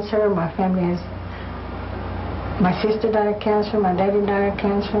of cancer. My family has, my sister died of cancer, my daddy died of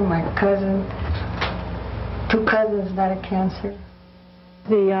cancer, my cousin, 2 cousins died of cancer.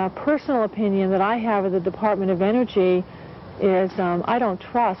 The personal opinion that I have of the Department of Energy is I don't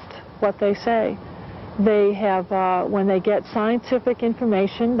trust what they say. They have, when they get scientific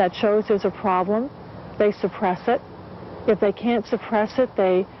information that shows there's a problem, they suppress it. If they can't suppress it,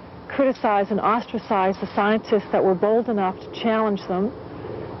 they criticize and ostracize the scientists that were bold enough to challenge them.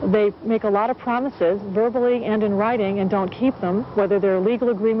 They make a lot of promises, verbally and in writing, and don't keep them, whether they're legal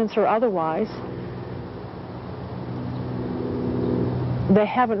agreements or otherwise. They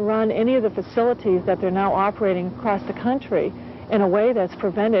haven't run any of the facilities that they're now operating across the country in a way that's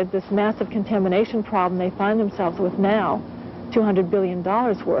prevented this massive contamination problem they find themselves with now, $200 billion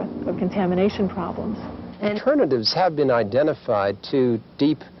worth of contamination problems. Alternatives have been identified to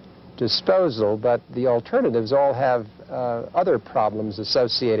deep disposal, but the alternatives all have other problems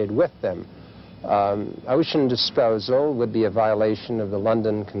associated with them. Ocean disposal would be a violation of the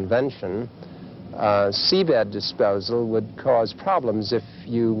London Convention. Seabed disposal would cause problems if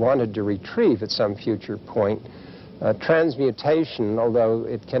you wanted to retrieve at some future point. Transmutation, although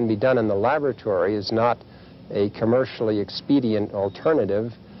it can be done in the laboratory, is not a commercially expedient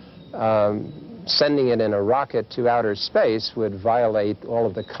alternative. Sending it in a rocket to outer space would violate all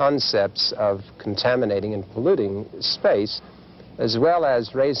of the concepts of contaminating and polluting space, as well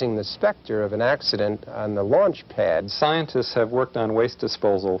as raising the specter of an accident on the launch pad. Scientists have worked on waste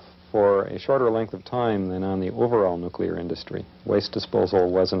disposal for a shorter length of time than on the overall nuclear industry. Waste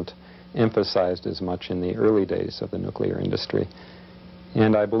disposal wasn't emphasized as much in the early days of the nuclear industry.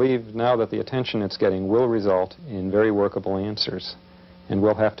 And I believe now that the attention it's getting will result in very workable answers. And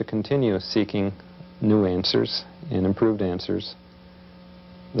we'll have to continue seeking new answers and improved answers.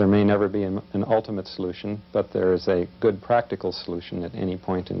 There may never be an ultimate solution, but there is a good practical solution at any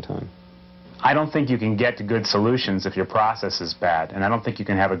point in time. I don't think you can get to good solutions if your process is bad, and I don't think you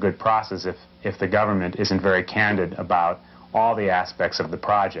can have a good process if the government isn't very candid about all the aspects of the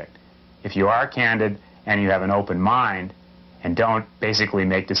project. If you are candid and you have an open mind and don't basically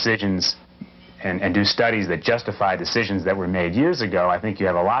make decisions and do studies that justify decisions that were made years ago, I think you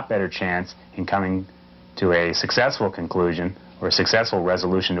have a lot better chance in coming to a successful conclusion or a successful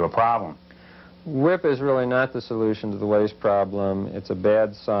resolution to a problem. WIPP is really not the solution to the waste problem. It's a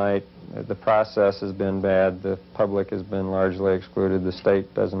bad site. The process has been bad. The public has been largely excluded. The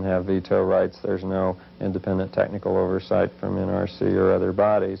state doesn't have veto rights. There's no independent technical oversight from NRC or other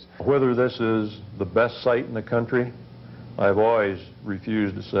bodies. Whether this is the best site in the country, I've always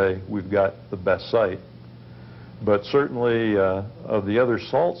refused to say we've got the best site. But certainly of the other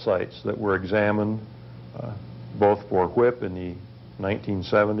salt sites that were examined, both for WIPP in the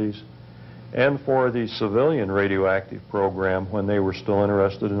 1970s and for the civilian radioactive program when they were still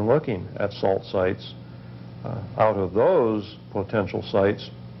interested in looking at salt sites, out of those potential sites,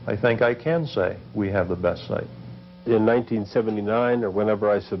 I think I can say we have the best site. In 1979, or whenever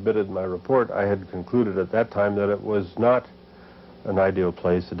I submitted my report, I had concluded at that time that it was not an ideal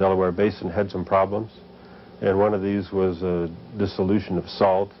place. The Delaware Basin had some problems, and one of these was a dissolution of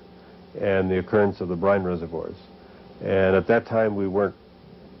salt and the occurrence of the brine reservoirs. And at that time, we weren't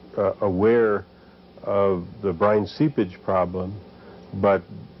aware of the brine seepage problem, but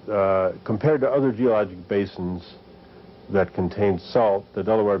compared to other geologic basins that contain salt, the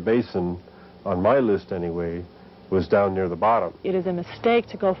Delaware Basin, on my list anyway, was down near the bottom. It is a mistake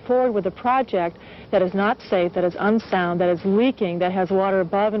to go forward with a project that is not safe, that is unsound, that is leaking, that has water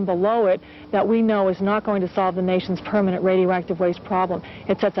above and below it, that we know is not going to solve the nation's permanent radioactive waste problem.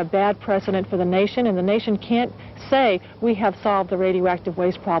 It sets a bad precedent for the nation, and the nation can't say we have solved the radioactive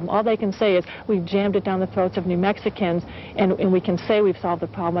waste problem. All they can say is we've jammed it down the throats of New Mexicans, and we can say we've solved the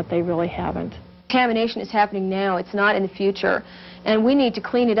problem, but they really haven't. Contamination is happening now. It's not in the future. And we need to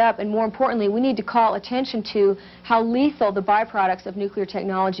clean it up, and more importantly, we need to call attention to how lethal the byproducts of nuclear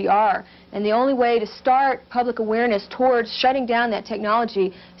technology are. And the only way to start public awareness towards shutting down that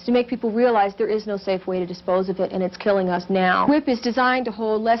technology is to make people realize there is no safe way to dispose of it, and it's killing us now. WIPP is designed to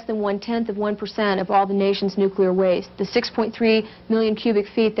hold less than 1/10% of all the nation's nuclear waste. The 6.3 million cubic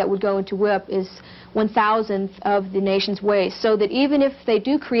feet that would go into WIPP is 1,000th of the nation's waste. So that even if they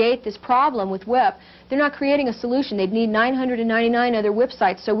do create this problem with WIPP, they're not creating a solution. They'd need 999 other WIPP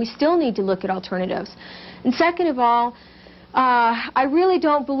sites, so we still need to look at alternatives. And second of all, I really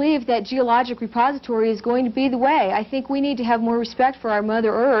don't believe that geologic repository is going to be the way. I think we need to have more respect for our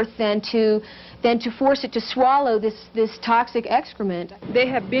Mother Earth than to force it to swallow this toxic excrement. They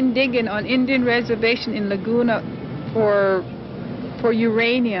have been digging on Indian reservation in Laguna for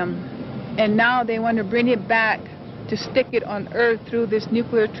uranium, and now they want to bring it back to stick it on Earth through this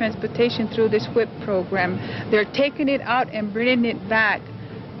nuclear transportation, through this WIPP program. They're taking it out and bringing it back.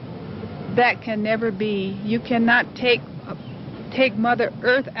 That can never be. You cannot take Mother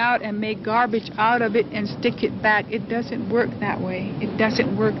Earth out and make garbage out of it and stick it back. It doesn't work that way. It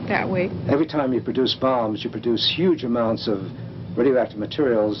doesn't work that way. Every time you produce bombs, you produce huge amounts of radioactive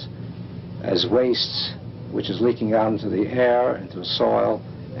materials as wastes, which is leaking out into the air, into the soil,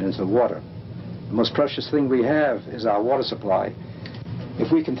 and into the water. The most precious thing we have is our water supply.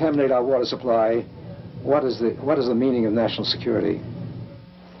 If we contaminate our water supply, what is the meaning of national security?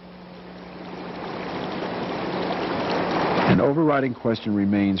 An overriding question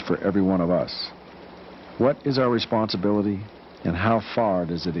remains for every one of us. What is our responsibility, and how far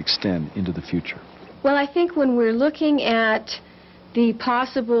does it extend into the future? Well, I think when we're looking at the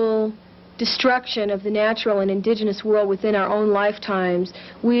possible destruction of the natural and indigenous world within our own lifetimes,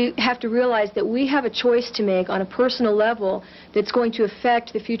 we have to realize that we have a choice to make on a personal level that's going to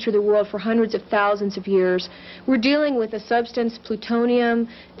affect the future of the world for hundreds of thousands of years. We're dealing with a substance, plutonium,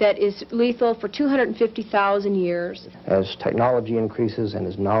 that is lethal for 250,000 years. As technology increases and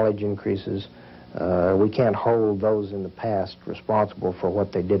as knowledge increases, we can't hold those in the past responsible for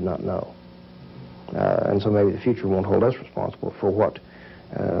what they did not know. And so maybe the future won't hold us responsible for what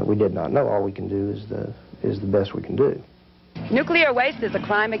we did not know. All we can do is the best we can do. Nuclear waste is a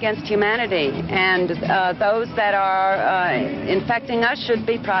crime against humanity, and those that are infecting us should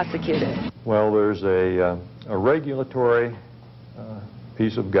be prosecuted. Well, there's a regulatory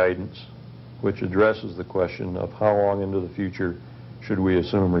piece of guidance which addresses the question of how long into the future should we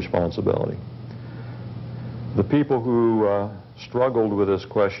assume responsibility. The people who struggled with this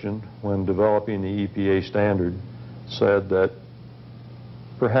question when developing the EPA standard said that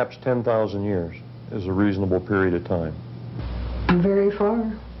perhaps 10,000 years is a reasonable period of time. Very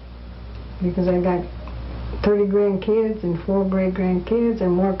far, because I got 30 grandkids and 4 great-grandkids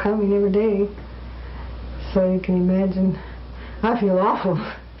and more coming every day. So you can imagine, I feel awful.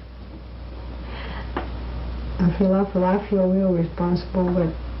 I feel awful. I feel real responsible,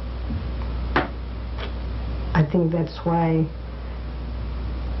 but I think that's why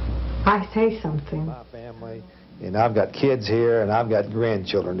I say something. My family, and I've got kids here, and I've got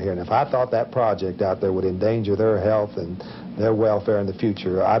grandchildren here, and if I thought that project out there would endanger their health and their welfare in the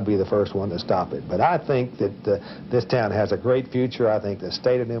future, I'd be the first one to stop it. But I think that this town has a great future. I think the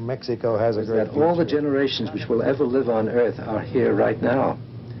state of New Mexico has a great future. All the generations which will ever live on Earth are here right now.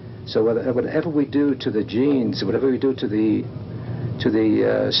 So whatever we do to the genes, whatever we do to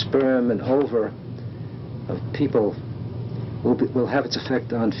the sperm and ova of people will have its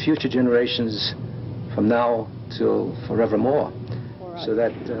effect on future generations from now till forevermore. Right. So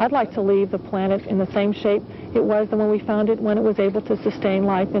that I'd like to leave the planet in the same shape it was when we found it, when it was able to sustain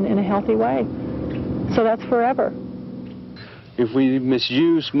life in a healthy way. So that's forever. If we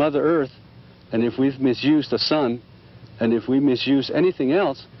misuse Mother Earth, and if we've misused the sun, and if we misuse anything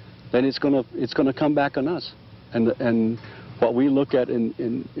else, then it's gonna come back on us. And what we look at in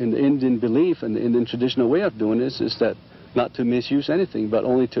the Indian belief and the Indian traditional way of doing this is that not to misuse anything, but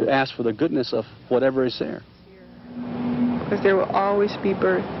only to ask for the goodness of whatever is there. Because there will always be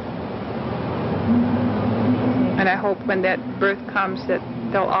birth. And I hope when that birth comes that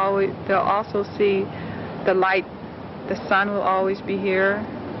they'll also see the light, the sun will always be here,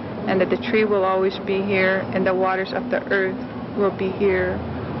 and that the tree will always be here, and the waters of the earth will be here,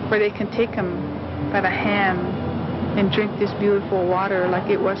 where they can take them by the hand and drink this beautiful water like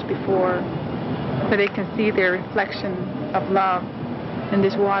it was before, where they can see their reflection of love in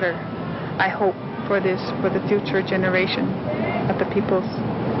this water. I hope for the future generation of the peoples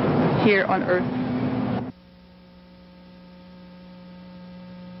here on earth.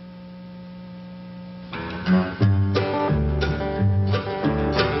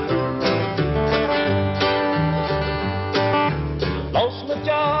 Lost my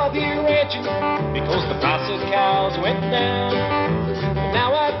job here ranching because the price of cows went down. But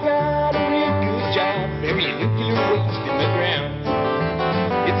now I've got a real good job burying nuclear waste in the ground.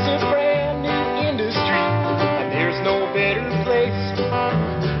 It's a brand new industry and there's no better place.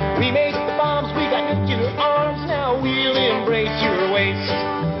 We make the bombs, we got nuclear arms, now we'll embrace your waste.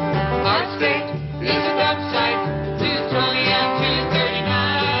 Our state is a dump site, 220 and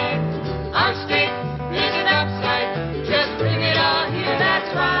 239. Our state is a dump site, just bring it all here, that's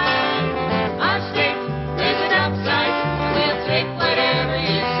right. Our state is a dump site, and we'll take whatever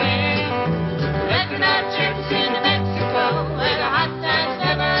you say. Record our trips into Mexico, where the hot times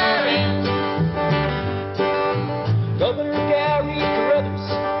never end. Governor Gary Carruthers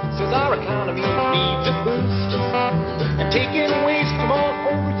says our economy needs a boost, and taking waste from all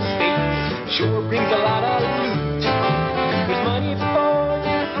over the state sure brings a lot of loot. There's money for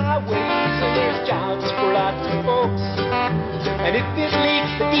your highways and there's jobs for lots of folks. And if it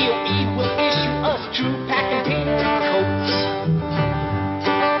leaks, the DOE will issue us true pack container coats.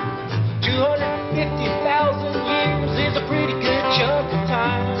 250,000 years is a pretty good chunk of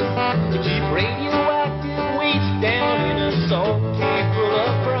time to keep radioactive waste down in a salt cave full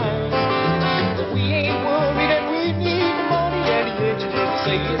of brine. But we ain't worried and we need the money, and the engineers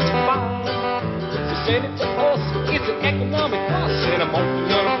say it's fine. So send it to us, it's an economic loss, and I'm only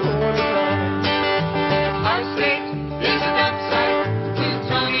gonna pour the line. Our state is a dump site,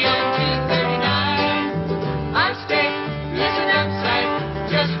 220 and 239. Our state is a dump site,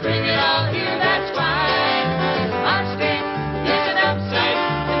 just bring it all here, that's right. Our state is a dump site,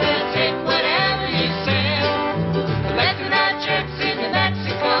 and we'll take whatever you send. Collecting our trips into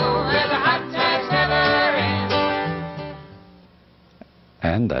Mexico, where the hot times never end.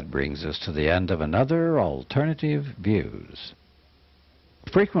 And that brings us to the end of another Alternative Views.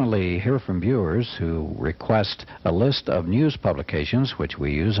 Frequently hear from viewers who request a list of news publications which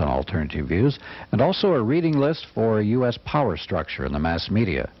we use on Alternative Views, and also a reading list for U.S. power structure in the mass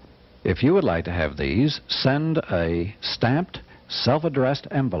media. If you would like to have these, send a stamped, self-addressed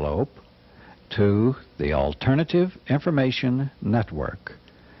envelope to the Alternative Information Network,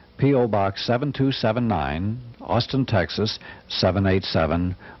 P.O. Box 7279, Austin, Texas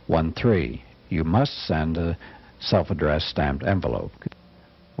 78713. You must send a self-addressed stamped envelope.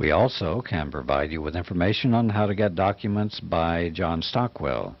 We also can provide you with information on how to get documents by John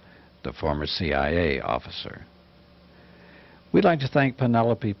Stockwell, the former CIA officer. We'd like to thank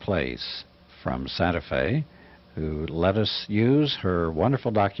Penelope Place from Santa Fe, who let us use her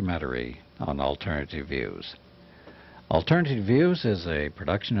wonderful documentary on Alternative Views. Alternative Views is a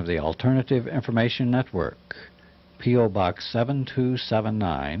production of the Alternative Information Network, P.O. Box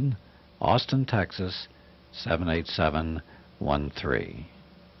 7279, Austin, Texas 78713.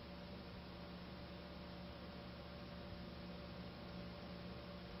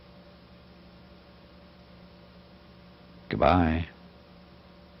 Goodbye.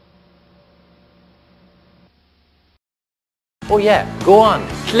 Oh yeah, go on,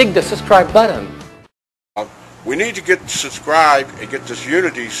 click the subscribe button. We need to get subscribed and get this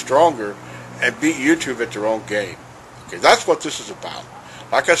unity stronger and beat YouTube at their own game. Okay, that's what this is about.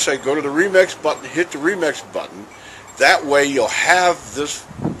 Like I say, go to the remix button, hit the remix button. That way you'll have this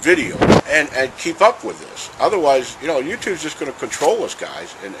video and keep up with this. Otherwise, you know, YouTube's just going to control us,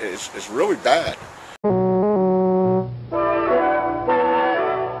 guys, and it's really bad.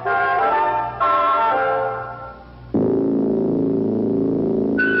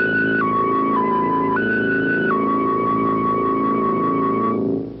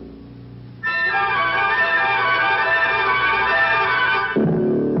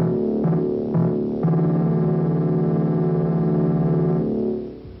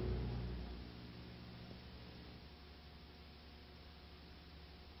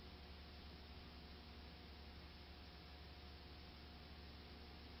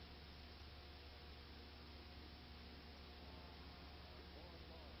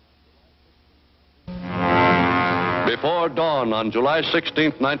 Before dawn on July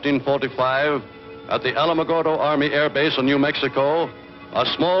 16, 1945, at the Alamogordo Army Air Base in New Mexico, a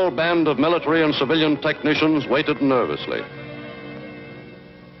small band of military and civilian technicians waited nervously.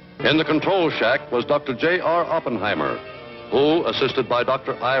 In the control shack was Dr. J.R. Oppenheimer, who, assisted by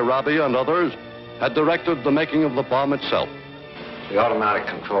Dr. I. Robbie and others, had directed the making of the bomb itself. The automatic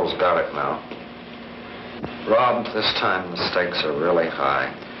controls got it now. Rob, this time the stakes are really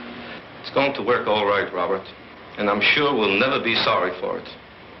high. It's going to work all right, Robert, and I'm sure we'll never be sorry for it.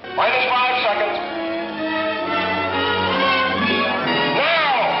 -5 seconds.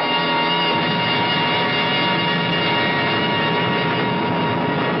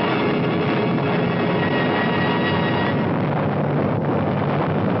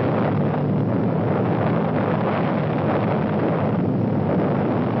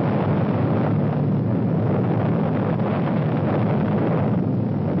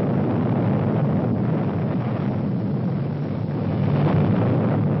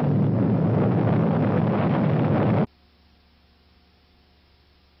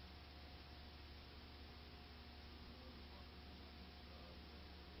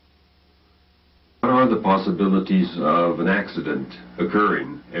 What are the possibilities of an accident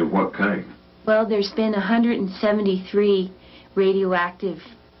occurring, and what kind? Well, there's been 173 radioactive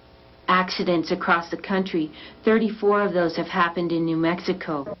accidents across the country. 34 of those have happened in New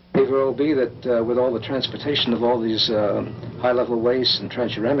Mexico. It will be that with all the transportation of all these high-level wastes and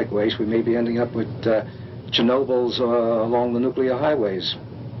transuranic waste, we may be ending up with Chernobyls along the nuclear highways.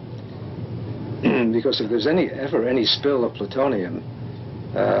 Because if there's ever any spill of plutonium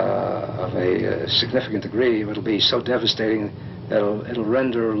of a significant degree, it'll be so devastating that it'll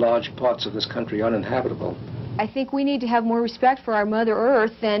render large parts of this country uninhabitable. I think we need to have more respect for our Mother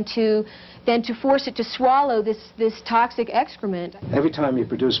Earth than to force it to swallow this toxic excrement. Every time you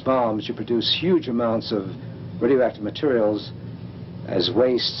produce bombs, you produce huge amounts of radioactive materials as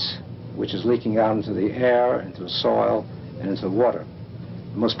wastes, which is leaking out into the air, into the soil, and into the water.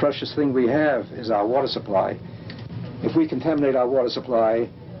 The most precious thing we have is our water supply. If we contaminate our water supply,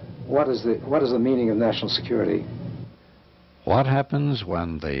 what is the meaning of national security? What happens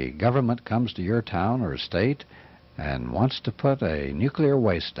when the government comes to your town or state and wants to put a nuclear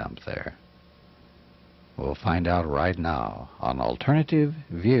waste dump there? We'll find out right now on Alternative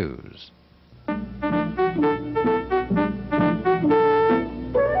Views.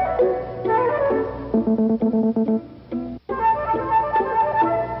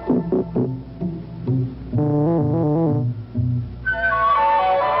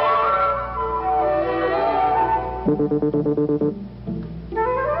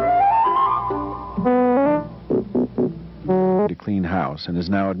 To clean house and is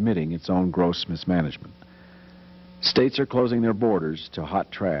now admitting its own gross mismanagement. States are closing their borders to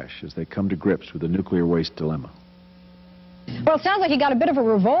hot trash as they come to grips with the nuclear waste dilemma. Well, it sounds like you got a bit of a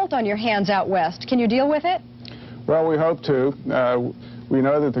revolt on your hands out west. Can you deal with it? Well, we hope to. We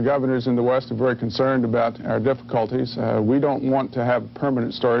know that the governors in the West are very concerned about our difficulties. We don't want to have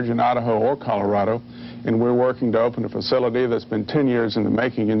permanent storage in Idaho or Colorado, and we're working to open a facility that's been 10 years in the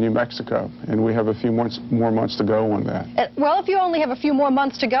making in New Mexico, and we have a few more months to go on that. Well, if you only have a few more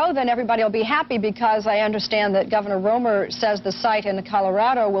months to go, then everybody will be happy, because I understand that Governor Romer says the site in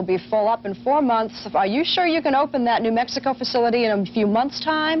Colorado will be full up in 4 months. Are you sure you can open that New Mexico facility in a few months'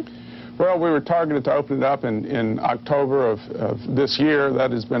 time? Well, we were targeted to open it up in October of this year. That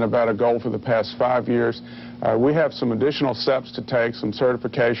has been about a goal for the past 5 years. We have some additional steps to take, some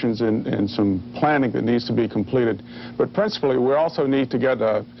certifications and some planning that needs to be completed. But principally, we also need to get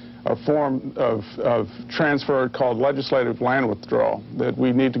a form of transfer called legislative land withdrawal that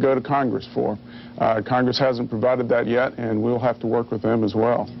we need to go to Congress for. Congress hasn't provided that yet, and we'll have to work with them as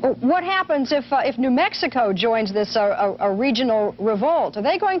well. What happens if New Mexico joins this a regional revolt? Are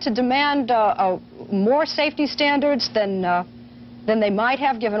they going to demand more safety standards than they might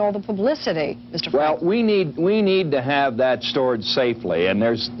have, given all the publicity, Mr. Frank? Well, we need to have that stored safely, and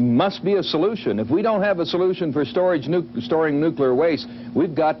there must be a solution. If we don't have a solution for storing nuclear waste,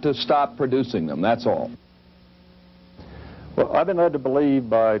 we've got to stop producing them, that's all. Well, I've been led to believe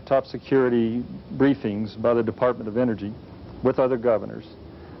by top security briefings by the Department of Energy with other governors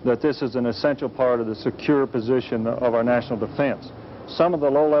that this is an essential part of the secure position of our national defense. Some of the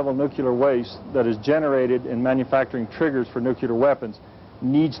low-level nuclear waste that is generated in manufacturing triggers for nuclear weapons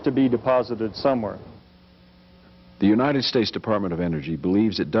needs to be deposited somewhere. The United States Department of Energy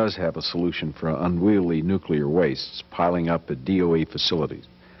believes it does have a solution for unwieldy nuclear wastes piling up at DOE facilities.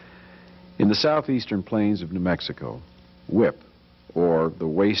 In the southeastern plains of New Mexico, WIPP, or the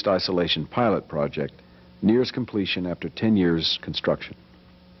Waste Isolation Pilot Project, nears completion after 10 years' construction.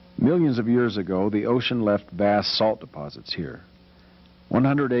 Millions of years ago, the ocean left vast salt deposits here.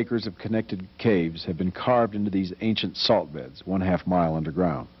 100 acres of connected caves have been carved into these ancient salt beds, 1/2 mile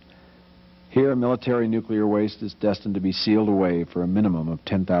underground. Here, military nuclear waste is destined to be sealed away for a minimum of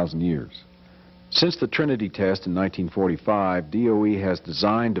 10,000 years. Since the Trinity test in 1945, DOE has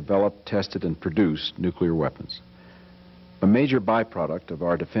designed, developed, tested, and produced nuclear weapons. A major byproduct of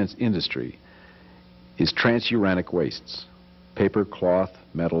our defense industry is transuranic wastes, paper, cloth,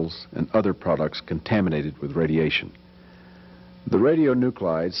 metals, and other products contaminated with radiation. The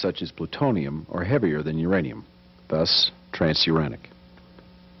radionuclides, such as plutonium, are heavier than uranium, thus transuranic.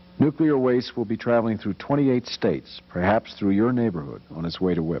 Nuclear waste will be traveling through 28 states, perhaps through your neighborhood, on its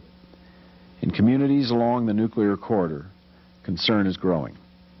way to WIPP. In communities along the nuclear corridor, concern is growing.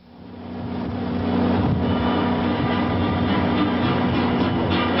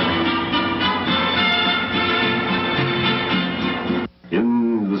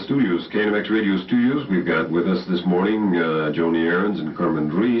 Studios, KNMX Radio Studios. We've got with us this morning Joni Ahrens and Carmen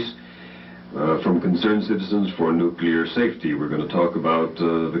Reese from Concerned Citizens for Nuclear Safety. We're going to talk about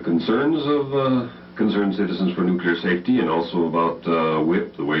the concerns of Concerned Citizens for Nuclear Safety and also about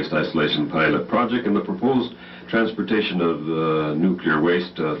WIPP, the Waste Isolation Pilot Project, and the proposed transportation of nuclear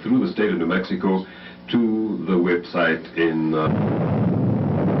waste through the state of New Mexico to the WIPP site in...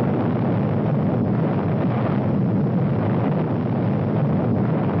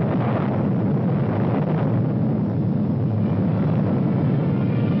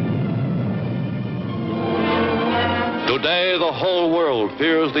 Today, the whole world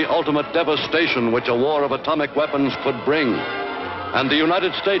fears the ultimate devastation which a war of atomic weapons could bring. And the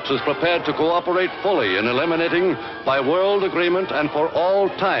United States is prepared to cooperate fully in eliminating, by world agreement and for all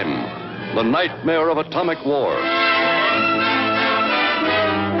time, the nightmare of atomic war.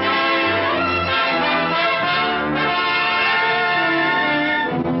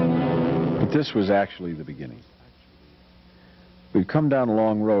 But this was actually the beginning. We've come down a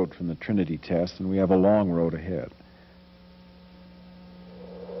long road from the Trinity test, and we have a long road ahead.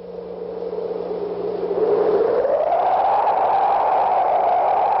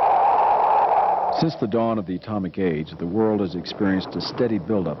 Since the dawn of the atomic age, the world has experienced a steady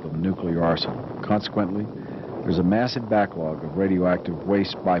buildup of a nuclear arsenal. Consequently, there's a massive backlog of radioactive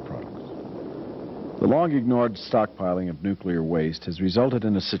waste byproducts. The long-ignored stockpiling of nuclear waste has resulted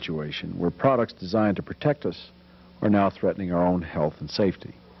in a situation where products designed to protect us are now threatening our own health and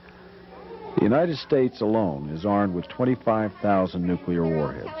safety. The United States alone is armed with 25,000 nuclear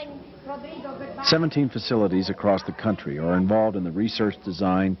warheads. 17 facilities across the country are involved in the research,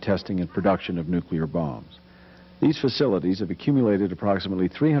 design, testing, and production of nuclear bombs. These facilities have accumulated approximately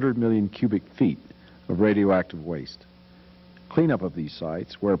 300 million cubic feet of radioactive waste. Cleanup of these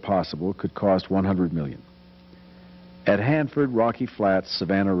sites, where possible, could cost $100 million. At Hanford, Rocky Flats,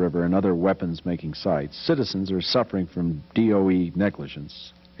 Savannah River, and other weapons-making sites, citizens are suffering from DOE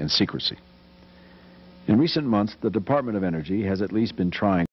negligence and secrecy. In recent months, the Department of Energy has at least been trying